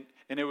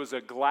it was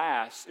a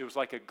glass. It was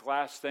like a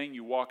glass thing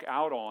you walk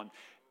out on.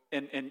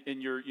 And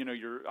you're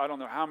I don't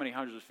know how many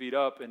hundreds of feet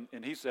up,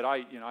 and he said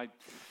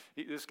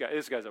this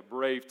guy's a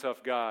brave,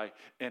 tough guy,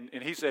 and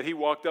he said he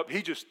walked up,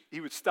 he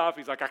would stop.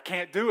 He's like, I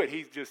can't do it.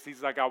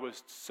 He's like, I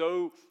was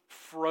so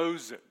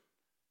frozen,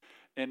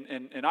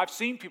 and I've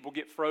seen people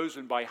get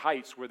frozen by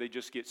heights where they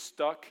just get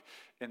stuck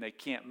and they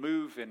can't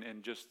move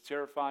and just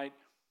terrified.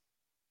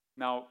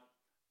 Now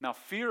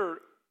fear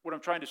what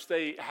I'm trying to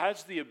say,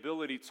 has the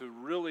ability to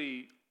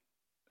really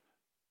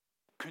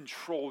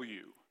control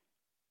you.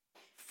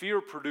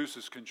 Fear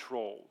produces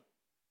control.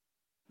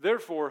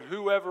 Therefore,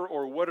 whoever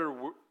or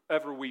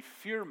whatever we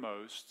fear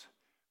most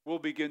will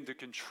begin to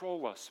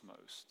control us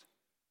most.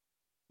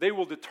 They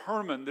will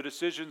determine the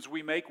decisions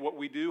we make, what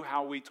we do,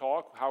 how we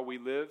talk, how we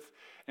live.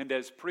 And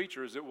as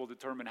preachers, it will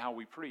determine how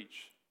we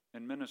preach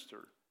and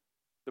minister.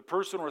 The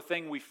person or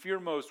thing we fear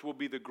most will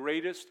be the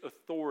greatest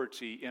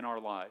authority in our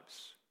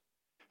lives.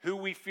 Who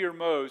we fear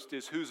most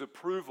is whose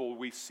approval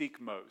we seek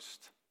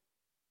most.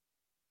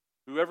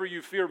 Whoever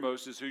you fear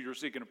most is who you're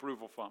seeking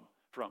approval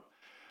from.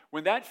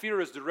 When that fear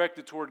is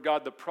directed toward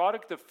God, the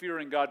product of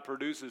fearing God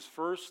produces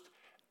first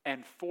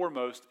and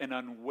foremost an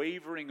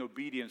unwavering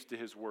obedience to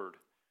His word.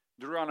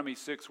 Deuteronomy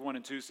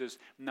 6:1-2 says,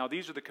 "Now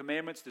these are the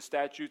commandments, the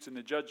statutes, and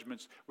the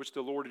judgments which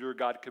the Lord your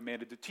God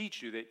commanded to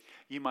teach you, that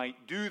ye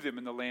might do them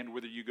in the land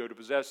whither you go to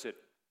possess it.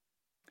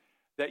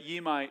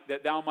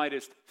 That thou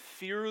mightest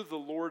fear the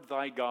Lord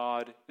thy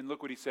God," and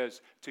look what he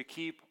says, "to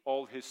keep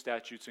all his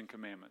statutes and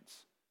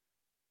commandments."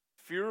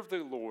 Fear of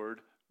the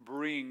Lord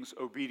brings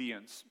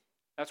obedience.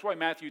 That's why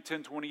Matthew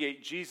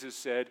 10:28, Jesus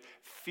said,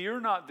 "Fear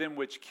not them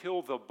which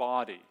kill the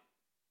body."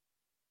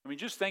 I mean,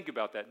 just think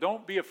about that.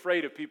 Don't be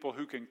afraid of people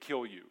who can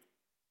kill you,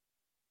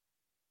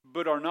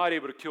 but are not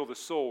able to kill the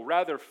soul.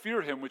 Rather,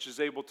 fear him which is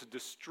able to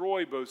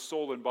destroy both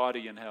soul and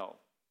body in hell.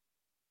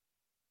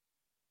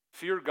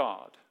 Fear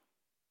God.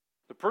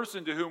 The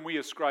person to whom we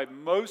ascribe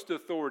most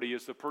authority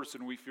is the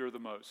person we fear the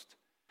most.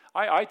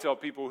 I tell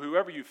people,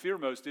 whoever you fear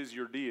most is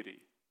your deity.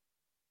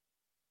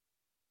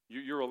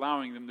 You're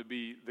allowing them to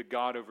be the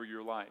God over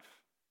your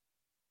life.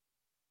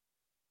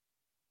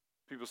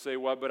 People say,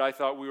 well, but I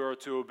thought we were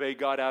to obey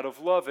God out of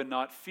love and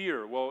not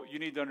fear. Well, you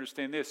need to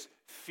understand this.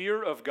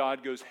 Fear of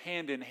God goes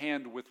hand in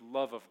hand with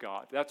love of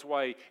God. That's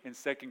why in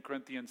 2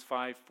 Corinthians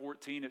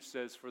 5:14 it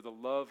says, "For the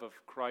love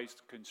of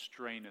Christ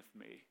constraineth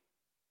me."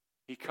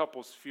 He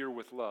couples fear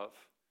with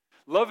love.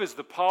 Love is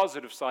the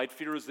positive side.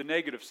 Fear is the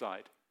negative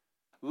side.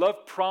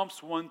 Love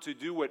prompts one to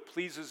do what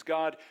pleases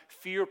God.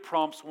 Fear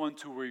prompts one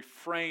to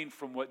refrain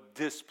from what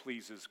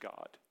displeases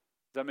God.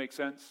 Does that make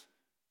sense?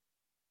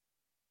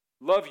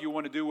 Love, you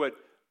want to do what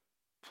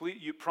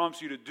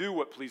prompts you to do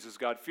what pleases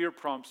God. Fear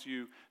prompts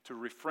you to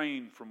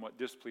refrain from what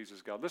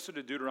displeases God. Listen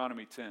to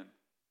Deuteronomy 10.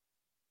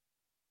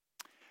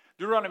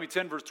 Deuteronomy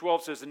 10 verse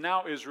 12 says, "And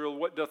now, Israel,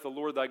 what doth the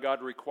Lord thy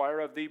God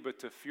require of thee, but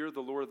to fear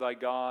the Lord thy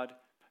God,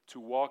 to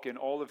walk in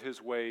all of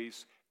his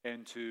ways,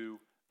 and to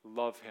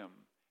love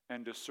him,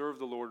 and to serve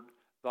the Lord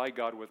thy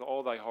God with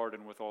all thy heart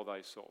and with all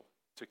thy soul,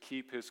 to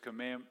keep the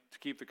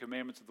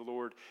commandments of the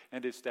Lord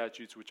and his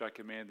statutes which I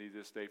command thee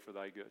this day for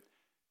thy good."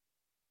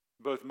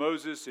 Both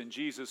Moses and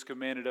Jesus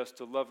commanded us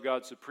to love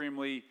God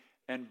supremely,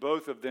 and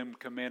both of them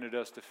commanded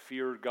us to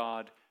fear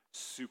God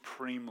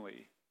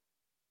supremely.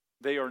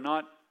 They are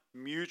not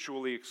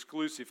mutually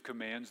exclusive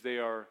commands. They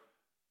are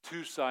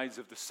two sides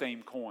of the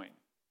same coin.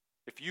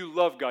 If you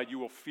love God, you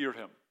will fear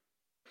him.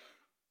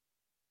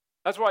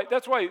 That's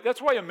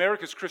why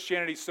America's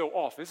Christianity is so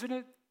off, isn't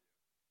it?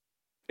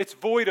 It's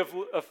void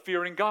of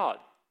fearing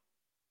God.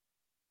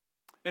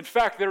 In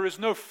fact, there is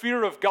no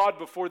fear of God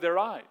before their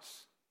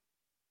eyes.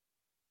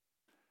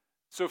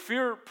 So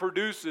fear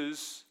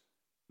produces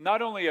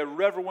not only a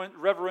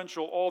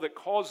reverential awe that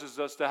causes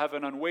us to have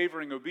an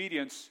unwavering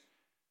obedience,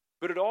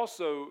 but it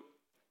also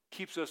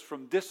keeps us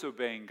from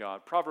disobeying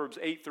God. Proverbs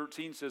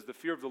 8:13 says, "The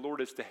fear of the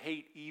Lord is to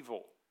hate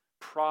evil,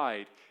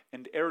 pride,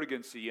 and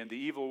arrogancy, and the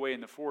evil way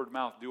in the forward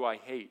mouth do I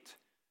hate."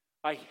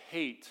 I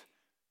hate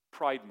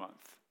Pride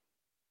Month.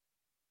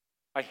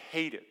 I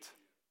hate it.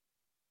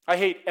 I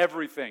hate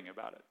everything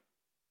about it.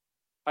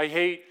 I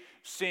hate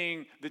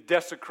seeing the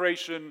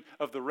desecration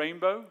of the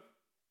rainbow.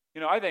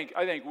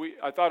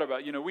 I thought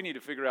about, we need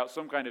to figure out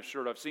some kind of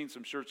shirt. I've seen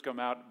some shirts come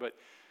out, but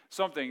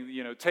something,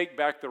 take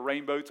back the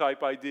rainbow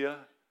type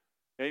idea.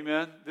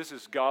 Amen. This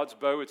is God's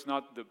bow. It's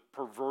not the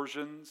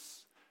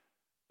perversions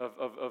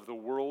of the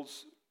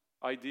world's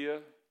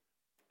idea.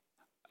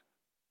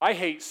 I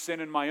hate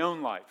sin in my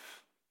own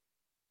life.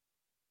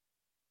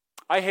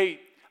 I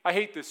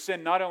hate the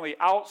sin not only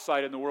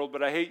outside in the world,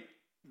 but I hate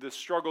the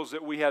struggles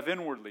that we have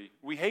inwardly.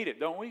 We hate it,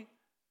 don't we?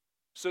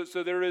 So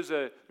there's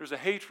a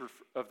hatred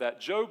of that.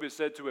 Job is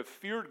said to have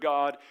feared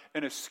God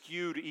and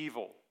eschewed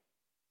evil.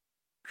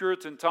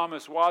 Puritan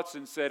Thomas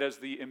Watson said, "As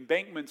the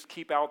embankments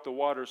keep out the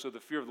water, so the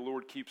fear of the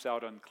Lord keeps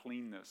out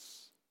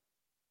uncleanness."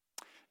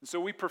 And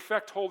so we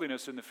perfect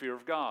holiness in the fear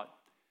of God.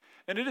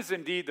 And it is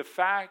indeed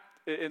the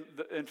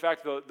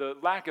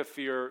lack of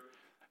fear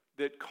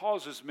that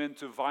causes men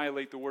to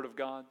violate the word of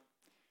God.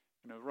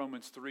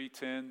 Romans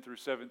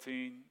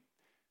 3:10-17.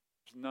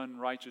 "There's none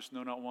righteous,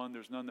 no, not one.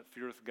 There's none that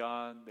feareth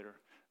God. Their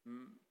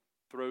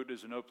throat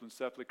is an open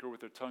sepulchre.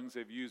 With their tongues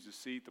they've used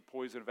deceit. The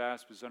poison of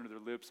asp is under their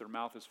lips. Their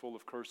mouth is full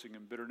of cursing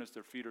and bitterness.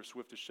 Their feet are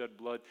swift to shed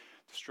blood.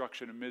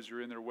 Destruction and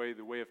misery in their way.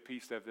 The way of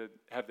peace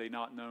have they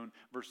not known."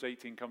 Verse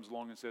 18 comes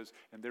along and says,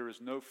 "And there is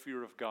no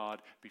fear of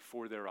God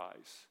before their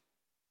eyes."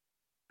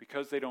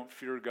 Because they don't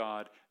fear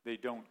God, they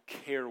don't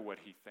care what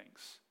he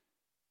thinks.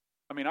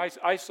 I mean,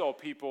 I saw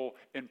people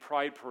in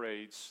pride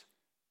parades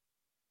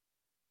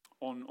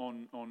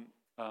on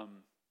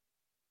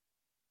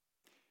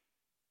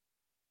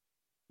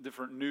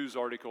different news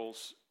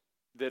articles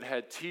that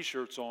had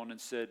T-shirts on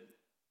and said,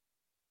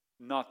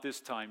 "Not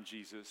this time,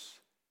 Jesus,"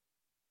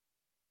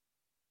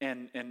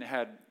 and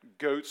had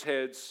goats'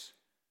 heads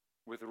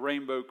with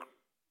rainbow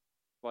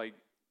like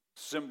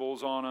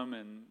symbols on them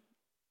and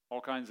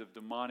all kinds of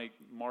demonic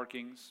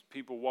markings.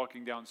 People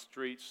walking down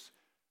streets,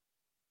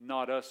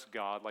 "Not us,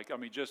 God." Like, I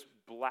mean, just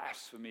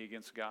blasphemy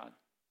against God.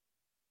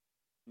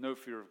 No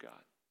fear of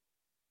God.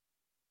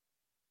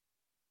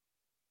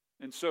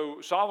 And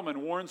so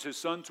Solomon warns his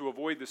son to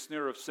avoid the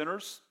snare of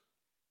sinners.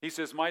 He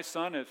says, "My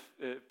son,"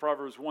 if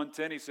Proverbs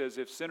 1:10, he says,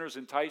 "If sinners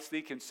entice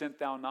thee, consent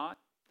thou not."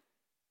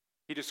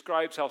 He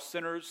describes how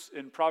sinners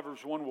in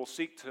Proverbs 1 will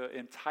seek to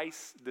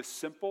entice the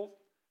simple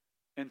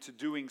into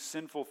doing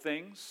sinful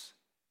things.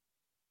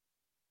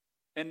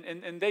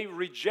 And they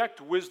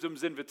reject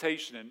wisdom's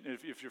invitation. And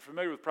if you're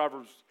familiar with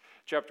Proverbs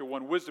chapter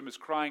 1, wisdom is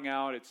crying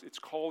out. It's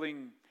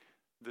calling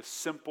the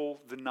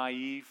simple, the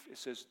naive. It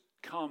says,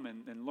 "Come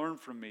and learn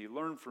from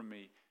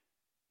me,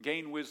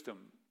 gain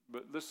wisdom."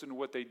 But listen to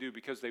what they do,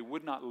 because they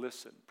would not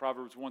listen.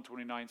 Proverbs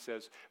 1:29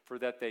 says, "For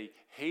that they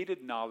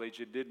hated knowledge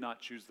and did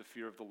not choose the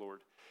fear of the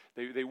Lord."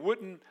 They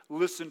wouldn't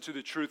listen to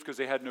the truth because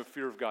they had no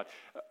fear of God.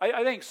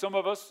 I think some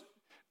of us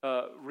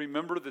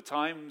remember the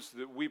times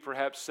that we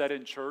perhaps sat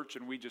in church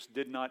and we just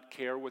did not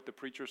care what the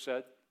preacher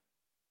said.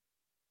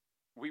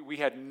 We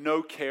had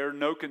no care,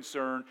 no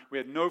concern. We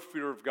had no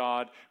fear of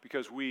God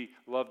because we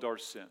loved our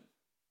sin.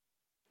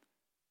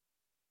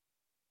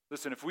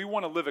 Listen, if we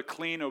want to live a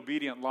clean,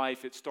 obedient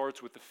life, it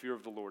starts with the fear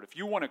of the Lord. If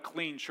you want a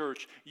clean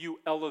church,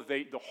 you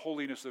elevate the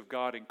holiness of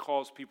God and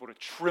cause people to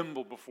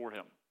tremble before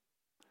Him.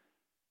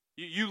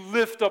 You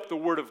lift up the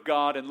Word of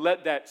God and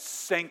let that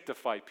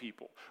sanctify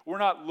people. We're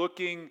not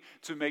looking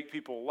to make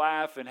people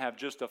laugh and have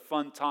just a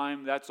fun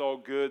time. That's all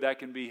good. That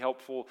can be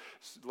helpful.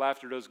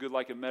 Laughter does good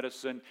like a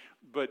medicine.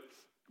 But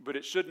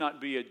it should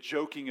not be a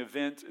joking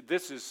event.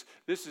 This is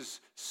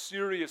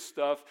serious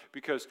stuff,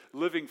 because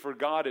living for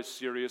God is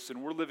serious,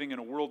 and we're living in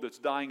a world that's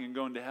dying and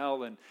going to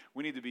hell, and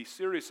we need to be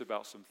serious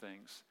about some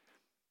things.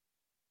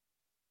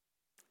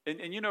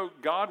 And you know,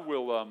 God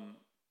will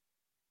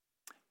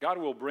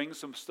bring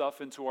some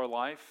stuff into our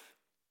life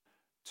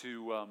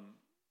to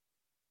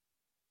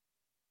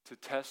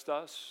test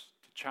us,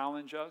 to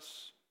challenge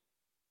us,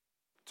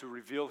 to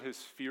reveal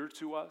His fear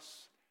to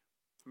us.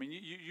 I mean,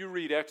 you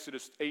read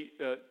Exodus 8,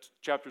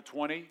 chapter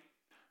 20.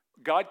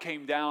 God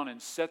came down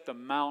and set the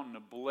mountain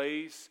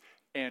ablaze,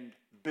 and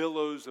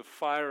billows of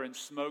fire and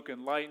smoke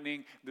and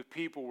lightning. The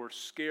people were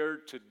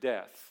scared to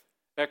death.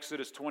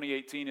 Exodus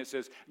 20:18, it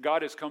says,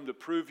 "God has come to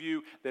prove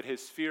you that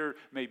His fear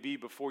may be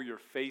before your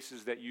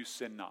faces, that you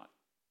sin not."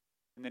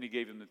 And then He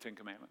gave them the 10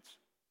 Commandments.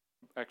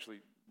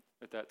 Actually,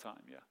 at that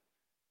time, yeah.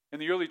 In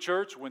the early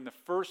church, when the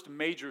first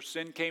major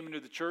sin came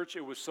into the church,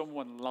 it was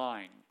someone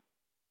lying.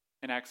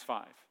 In Acts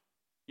 5.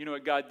 You know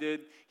what God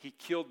did? He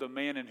killed the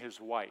man and his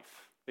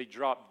wife. They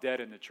dropped dead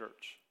in the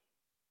church.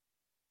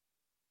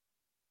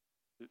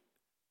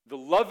 The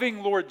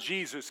loving Lord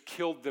Jesus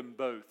killed them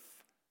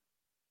both.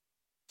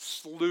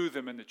 Slew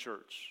them in the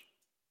church.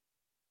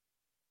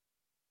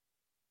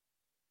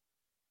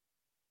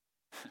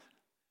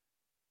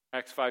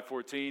 Acts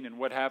 5:14, and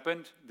what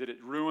happened? Did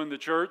it ruin the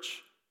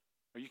church?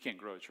 Well, you can't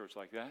grow a church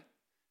like that.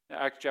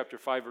 Acts chapter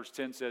 5 verse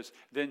 10 says,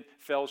 "Then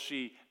fell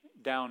she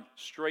down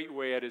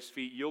straightway at His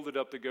feet, yielded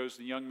up the ghost.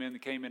 The young men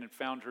came in and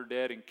found her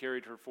dead, and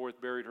carried her forth,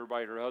 buried her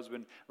by her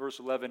husband." Verse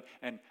 11,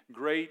 "And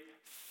great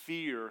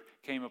fear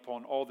came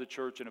upon all the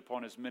church and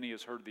upon as many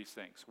as heard these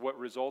things." What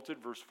resulted?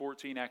 Verse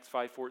 14, Acts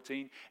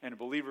 5:14, "And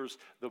believers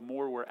the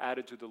more were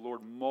added to the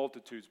Lord,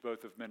 multitudes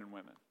both of men and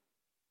women."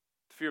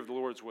 The fear of the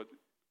Lord is what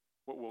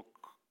will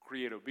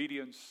create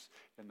obedience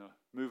and the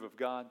move of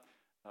God.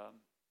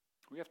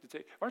 We have to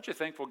take. Aren't you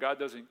thankful God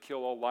doesn't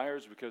kill all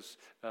liars? Because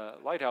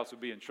Lighthouse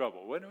would be in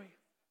trouble, wouldn't we?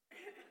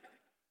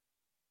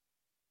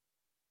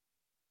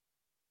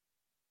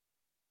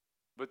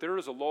 But there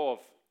is a law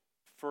of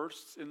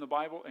firsts in the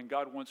Bible, and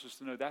God wants us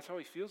to know that's how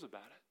He feels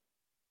about it.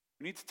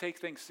 We need to take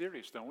things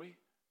serious, don't we?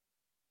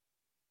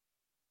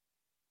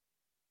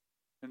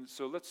 And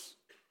so let's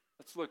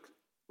look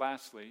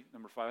lastly,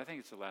 number 5. I think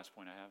it's the last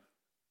point I have.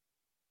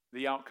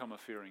 The outcome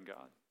of fearing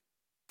God.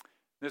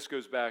 This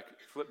goes back,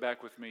 flip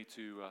back with me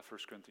to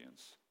 1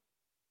 Corinthians,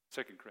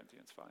 2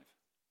 Corinthians 5.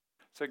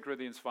 2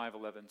 Corinthians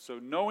 5:11. "So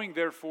knowing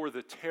therefore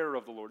the terror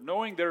of the Lord,"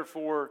 knowing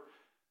therefore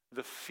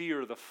the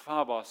fear, the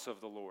phobos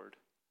of the Lord,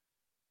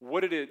 what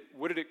did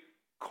it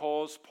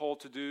cause Paul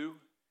to do?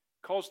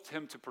 It caused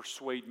him to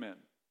persuade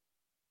men.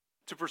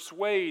 To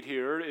persuade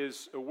here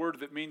is a word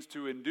that means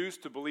to induce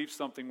to believe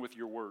something with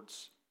your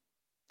words.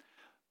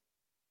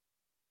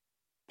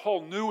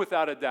 Paul knew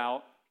without a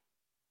doubt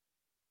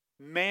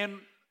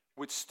man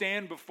would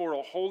stand before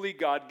a holy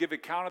God, give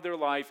account of their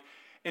life,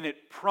 and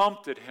it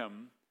prompted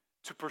him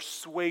to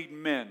persuade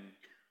men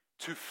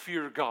to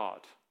fear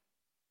God.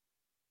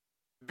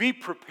 Be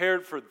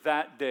prepared for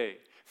that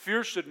day.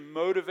 Fear should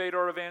motivate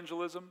our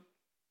evangelism.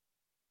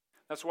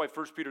 That's why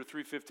 1 Peter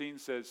 3:15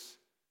 says,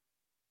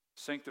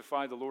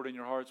 sanctify the Lord in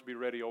your hearts, be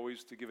ready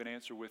always to give an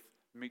answer with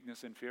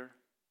meekness and fear.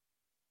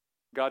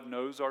 God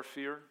knows our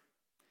fear.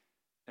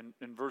 And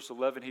in verse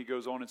 11, he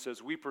goes on and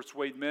says, we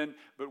persuade men,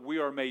 but we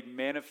are made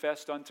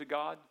manifest unto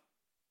God.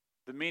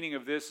 The meaning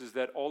of this is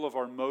that all of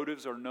our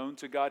motives are known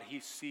to God. He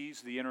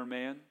sees the inner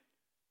man.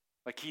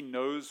 Like he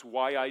knows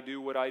why I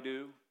do what I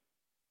do.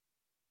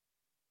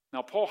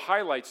 Now, Paul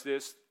highlights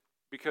this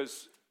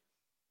because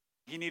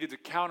he needed to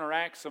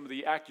counteract some of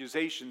the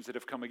accusations that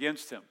have come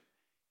against him.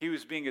 He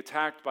was being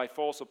attacked by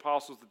false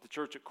apostles at the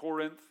church at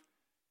Corinth.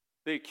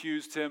 They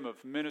accused him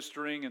of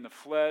ministering in the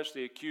flesh.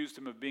 They accused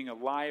him of being a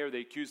liar.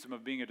 They accused him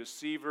of being a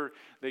deceiver.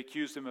 They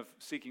accused him of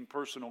seeking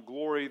personal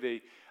glory.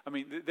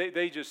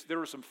 There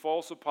were some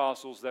false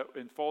apostles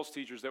and false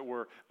teachers that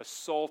were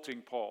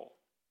assaulting Paul.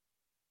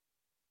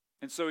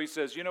 And so he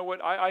says, you know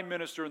what? I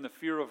minister in the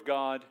fear of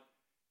God,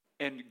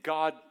 and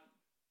God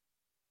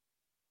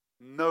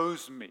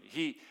knows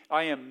me.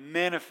 I am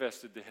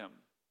manifested to him.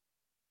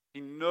 He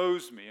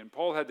knows me. And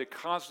Paul had to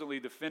constantly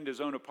defend his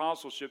own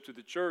apostleship to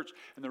the church.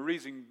 And the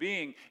reason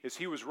being is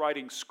he was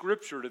writing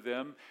scripture to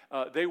them.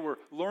 They were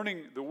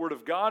learning the word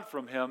of God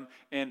from him.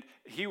 And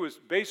he was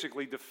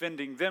basically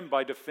defending them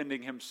by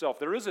defending himself.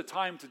 There is a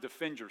time to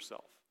defend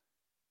yourself.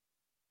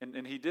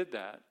 And he did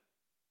that.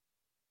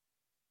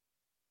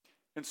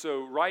 And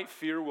so right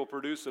fear will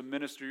produce a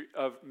ministry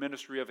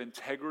of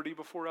integrity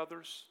before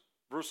others.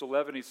 Verse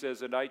 11, he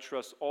says, and I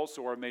trust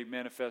also are made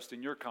manifest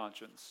in your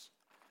conscience.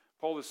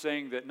 Paul is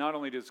saying that not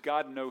only does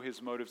God know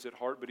his motives at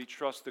heart, but he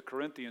trusts the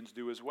Corinthians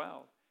do as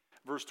well.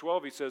 Verse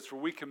 12, he says, for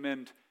we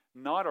commend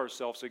not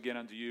ourselves again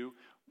unto you.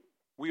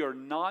 We are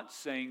not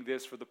saying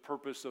this for the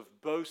purpose of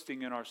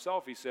boasting in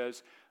ourselves, he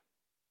says,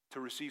 to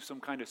receive some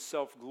kind of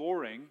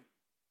self-glorying.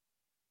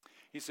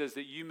 He says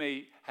that you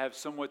may have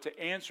somewhat to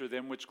answer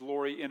them which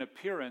glory in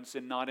appearance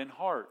and not in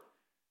heart.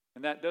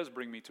 And that does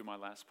bring me to my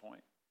last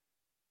point.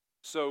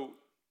 So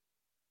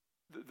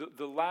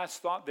the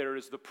last thought there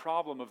is the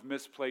problem of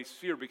misplaced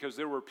fear, because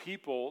there were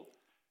people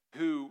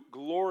who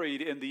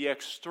gloried in the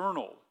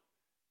external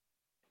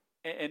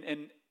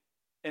and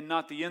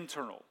not the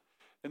internal.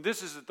 And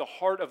this is at the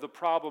heart of the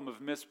problem of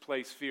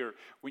misplaced fear.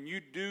 When you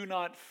do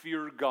not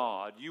fear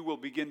God, you will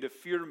begin to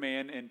fear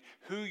man, and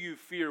who you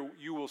fear,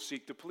 you will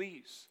seek to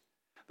please.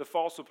 The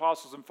false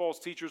apostles and false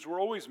teachers were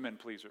always men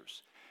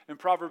pleasers. And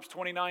Proverbs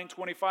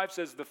 29:25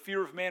 says, the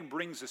fear of man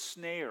brings a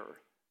snare.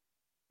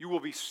 You will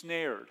be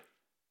snared.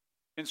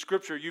 In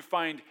Scripture, you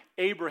find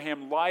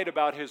Abraham lied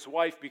about his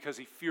wife because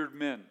he feared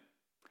men.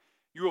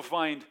 You will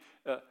find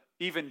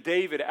even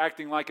David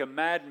acting like a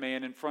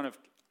madman in front of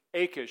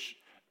Achish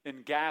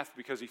in Gath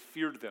because he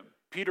feared them.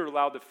 Peter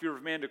allowed the fear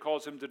of man to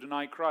cause him to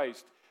deny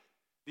Christ.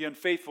 The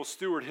unfaithful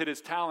steward hid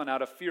his talent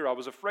out of fear. I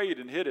was afraid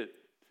and hid it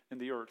in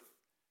the earth.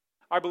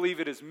 I believe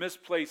it is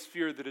misplaced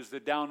fear that is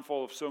the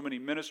downfall of so many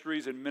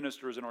ministries and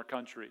ministers in our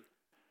country.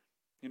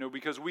 You know,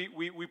 because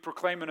we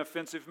proclaim an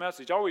offensive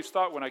message. I always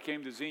thought when I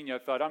came to Xenia, I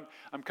thought,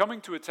 I'm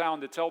coming to a town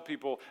to tell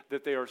people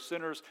that they are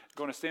sinners,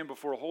 going to stand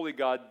before a holy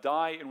God,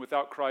 die, and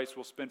without Christ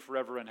will spend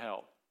forever in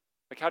hell.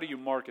 Like, how do you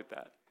market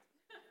that?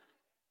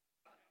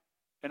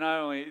 And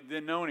I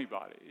didn't know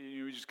anybody.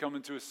 You just come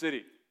into a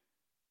city,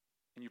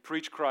 and you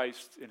preach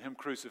Christ and him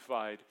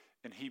crucified,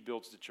 and he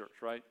builds the church,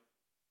 right?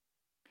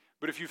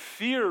 But if you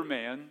fear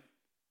man,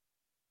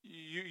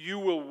 you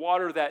will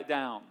water that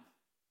down.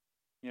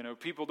 You know,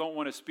 people don't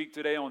want to speak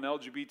today on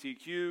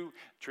LGBTQ,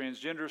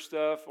 transgender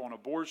stuff, on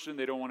abortion.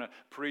 They don't want to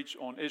preach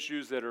on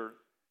issues that are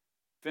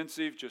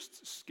offensive,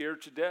 just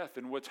scared to death.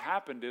 And what's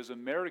happened is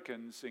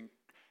Americans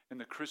in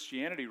the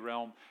Christianity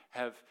realm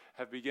have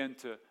begun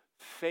to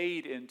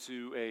fade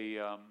into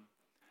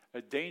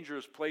a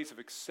dangerous place of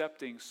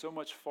accepting so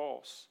much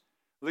false.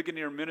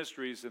 Ligonier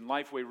Ministries and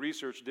Lifeway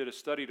Research did a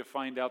study to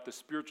find out the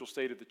spiritual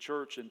state of the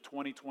church in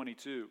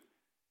 2022.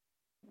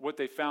 What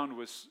they found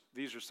was,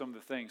 these are some of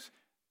the things.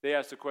 They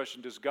asked the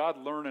question, does God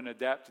learn and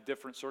adapt to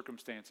different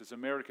circumstances?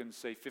 Americans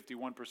say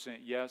 51%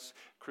 yes,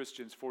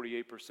 Christians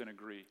 48%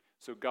 agree.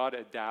 So God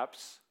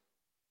adapts.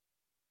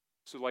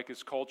 So like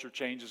his culture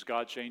changes,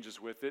 God changes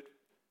with it.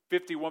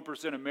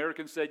 51%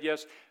 Americans said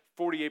yes,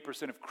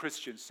 48% of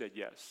Christians said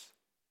yes.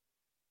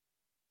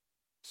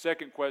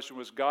 Second question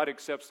was, God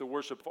accepts the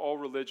worship of all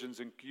religions,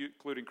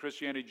 including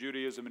Christianity,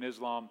 Judaism, and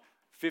Islam.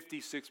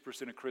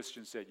 56% of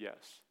Christians said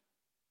yes.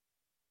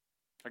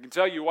 I can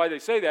tell you why they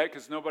say that,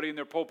 because nobody in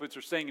their pulpits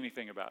are saying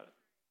anything about it.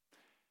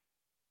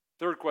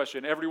 Third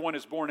question, everyone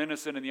is born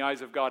innocent in the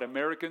eyes of God.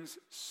 Americans,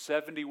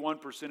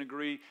 71%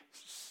 agree.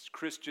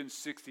 Christians,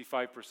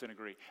 65%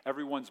 agree.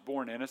 Everyone's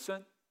born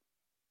innocent?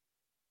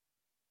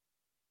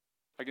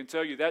 I can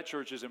tell you that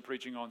church isn't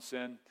preaching on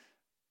sin.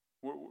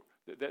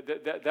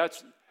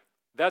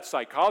 That's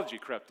psychology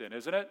crept in,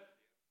 isn't it?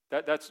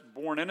 That's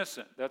born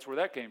innocent. That's where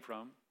that came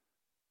from.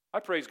 I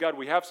praise God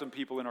we have some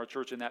people in our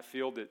church in that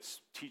field that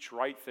teach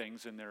right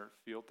things in their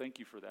field. Thank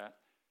you for that.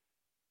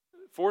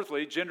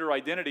 Fourthly, gender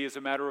identity is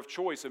a matter of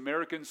choice.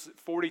 Americans,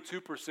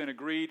 42%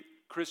 agreed.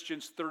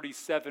 Christians,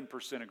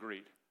 37%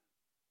 agreed.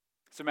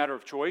 It's a matter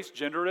of choice.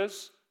 Gender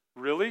is?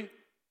 Really?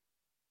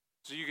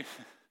 So you can...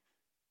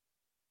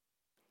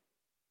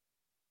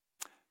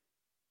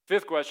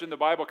 Fifth question, the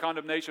Bible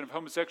condemnation of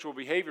homosexual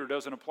behavior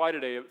doesn't apply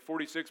today.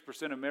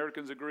 46% of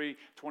Americans agree,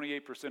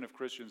 28% of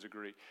Christians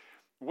agree.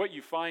 What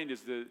you find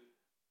is the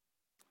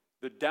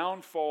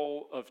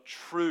downfall of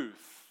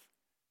truth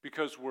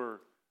because we're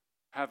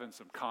having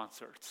some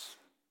concerts.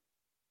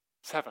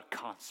 Let's have a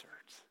concert.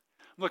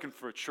 I'm looking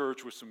for a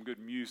church with some good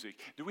music.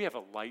 Do we have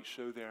a light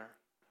show there?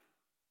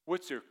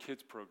 What's their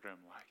kids program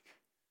like?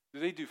 Do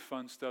they do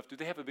fun stuff? Do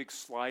they have a big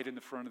slide in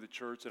the front of the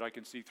church that I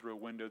can see through a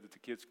window that the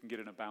kids can get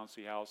in a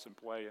bouncy house and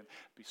play? And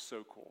it'd be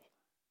so cool.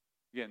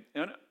 Again,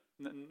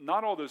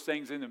 not all those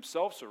things in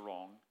themselves are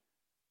wrong,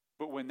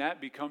 but when that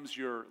becomes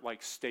your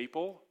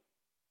staple,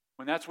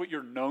 when that's what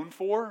you're known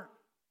for,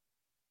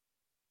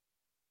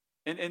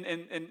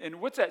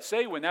 and what's that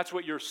say when that's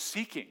what you're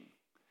seeking?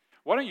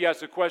 Why don't you ask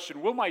the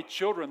question, will my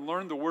children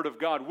learn the Word of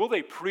God? Will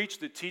they preach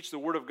to teach the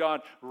Word of God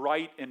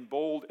right and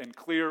bold and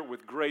clear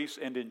with grace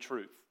and in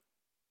truth?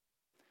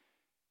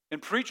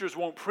 And preachers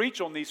won't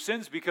preach on these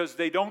sins because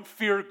they don't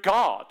fear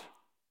God.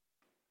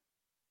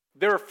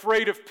 They're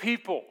afraid of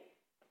people.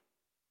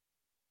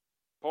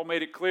 Paul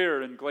made it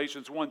clear in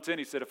Galatians 1:10.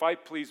 He said, if I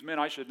please men,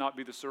 I should not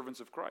be the servants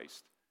of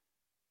Christ.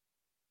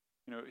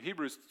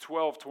 Hebrews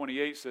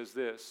 12:28 says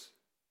this,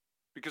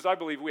 because I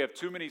believe we have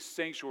too many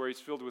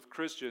sanctuaries filled with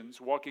Christians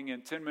walking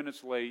in 10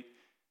 minutes late,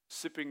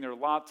 sipping their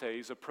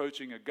lattes,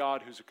 approaching a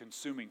God who's a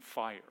consuming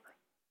fire.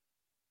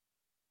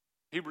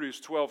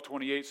 Hebrews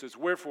 12:28 says,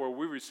 wherefore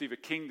we receive a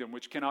kingdom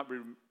which cannot be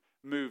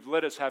moved.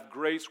 Let us have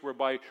grace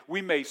whereby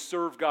we may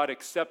serve God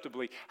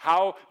acceptably.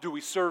 How do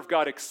we serve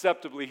God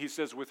acceptably? He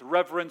says, with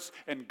reverence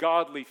and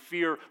godly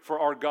fear, for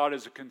our God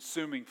is a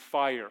consuming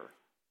fire.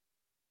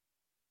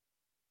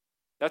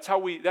 That's how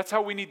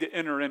we need to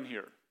enter in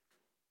here.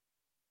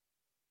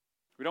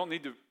 We don't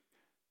need to...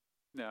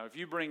 Now, if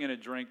you bring in a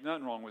drink,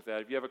 nothing wrong with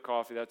that. If you have a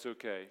coffee, that's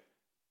okay.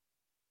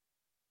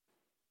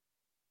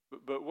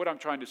 But what I'm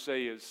trying to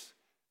say is,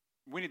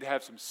 we need to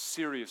have some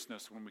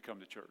seriousness when we come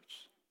to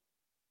church.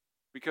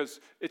 Because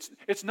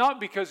it's not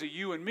because of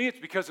you and me, it's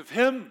because of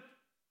Him.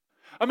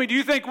 I mean, do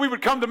you think we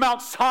would come to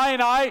Mount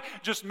Sinai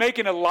just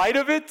making a light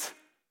of it?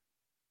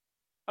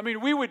 I mean,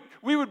 we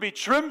would be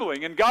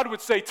trembling, and God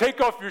would say,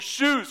 take off your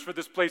shoes, for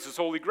this place is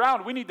holy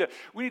ground. We need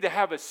to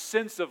have a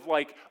sense of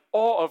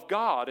awe of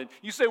God. And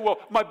you say, well,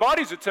 my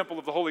body's a temple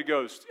of the Holy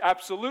Ghost.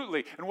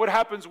 Absolutely. And what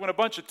happens when a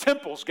bunch of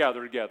temples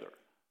gather together?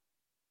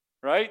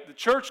 Right? The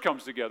church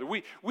comes together.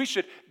 We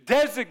should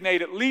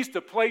designate at least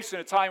a place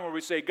and a time where we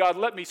say, God,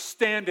 let me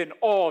stand in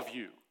awe of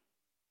you.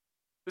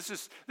 This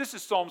is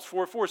Psalms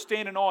 4:4.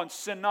 Stand in awe and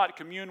sin not.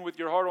 Commune with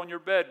your heart on your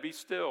bed. Be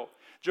still.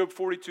 Job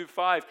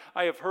 42:5.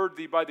 I have heard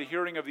thee by the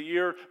hearing of the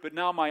ear, but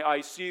now my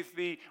eye seeth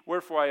thee.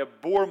 Wherefore I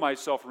abhor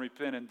myself and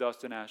repent in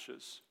dust and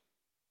ashes.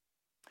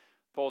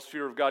 Paul's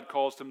fear of God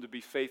caused him to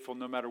be faithful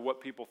no matter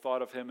what people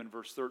thought of him in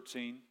verse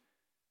 13.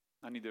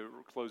 I need to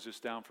close this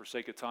down for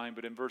sake of time,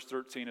 but in verse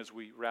 13 as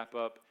we wrap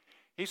up,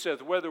 he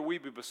says, whether we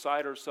be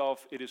beside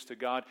ourselves, it is to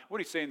God. What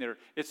he's saying there,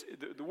 it's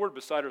the word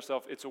beside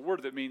ourselves, it's a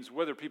word that means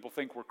whether people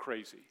think we're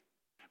crazy.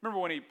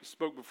 Remember when he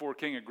spoke before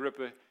King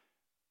Agrippa,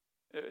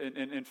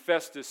 and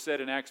Festus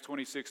said in Acts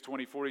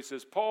 26:24, he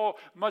says, Paul,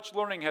 much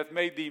learning hath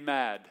made thee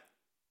mad.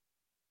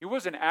 He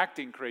wasn't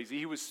acting crazy.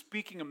 He was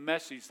speaking a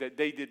message that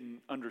they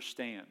didn't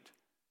understand.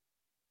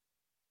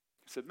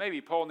 He said maybe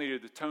Paul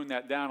needed to tone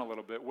that down a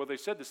little bit. Well, they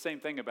said the same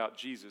thing about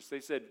Jesus.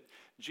 They said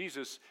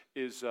Jesus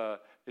is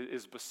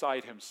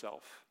beside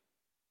himself.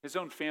 His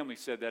own family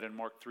said that in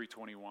Mark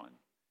 3:21.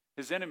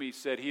 His enemies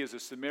said he is a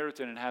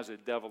Samaritan and has a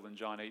devil in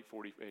John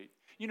 8:48.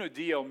 You know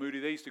D.L. Moody,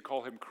 they used to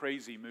call him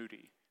Crazy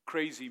Moody,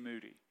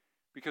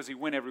 because he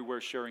went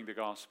everywhere sharing the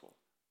gospel.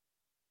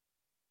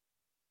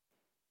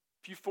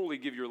 If you fully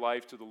give your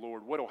life to the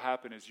Lord, what will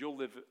happen is you'll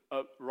live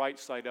right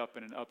side up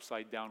in an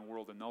upside down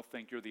world, and they'll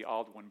think you're the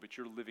odd one, but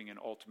you're living in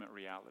ultimate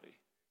reality.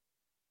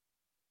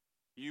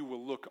 You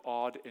will look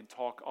odd and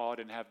talk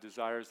odd and have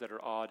desires that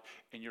are odd,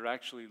 and you're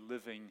actually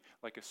living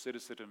like a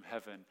citizen of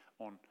heaven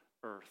on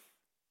earth.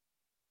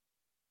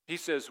 He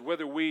says,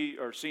 whether we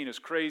are seen as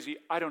crazy,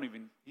 I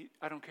don't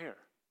care.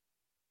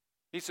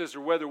 He says,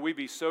 or whether we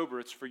be sober,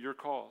 it's for your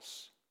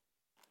cause.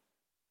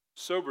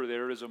 Sober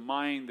there is a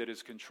mind that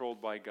is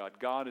controlled by God.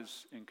 God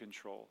is in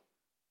control.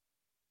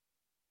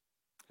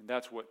 And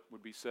that's what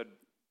would be said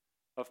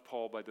of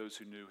Paul by those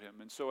who knew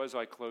him. And so as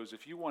I close,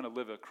 if you want to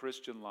live a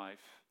Christian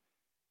life,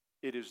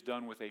 it is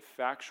done with a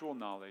factual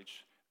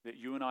knowledge that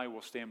you and I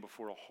will stand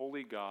before a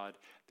holy God,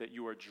 that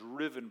you are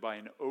driven by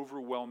an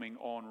overwhelming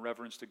awe and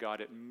reverence to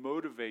God. It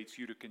motivates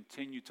you to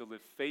continue to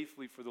live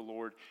faithfully for the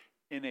Lord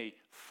in a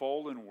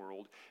fallen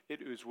world.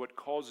 It is what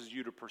causes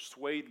you to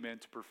persuade men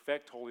to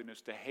perfect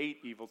holiness, to hate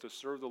evil, to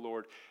serve the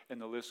Lord, and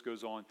the list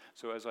goes on.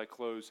 So as I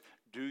close,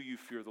 do you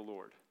fear the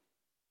Lord?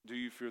 Do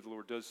you fear the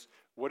Lord?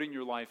 What in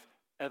your life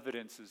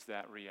evidences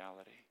that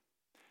reality?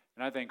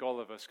 And I think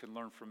all of us can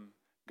learn from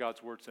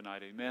God's word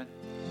tonight. Amen.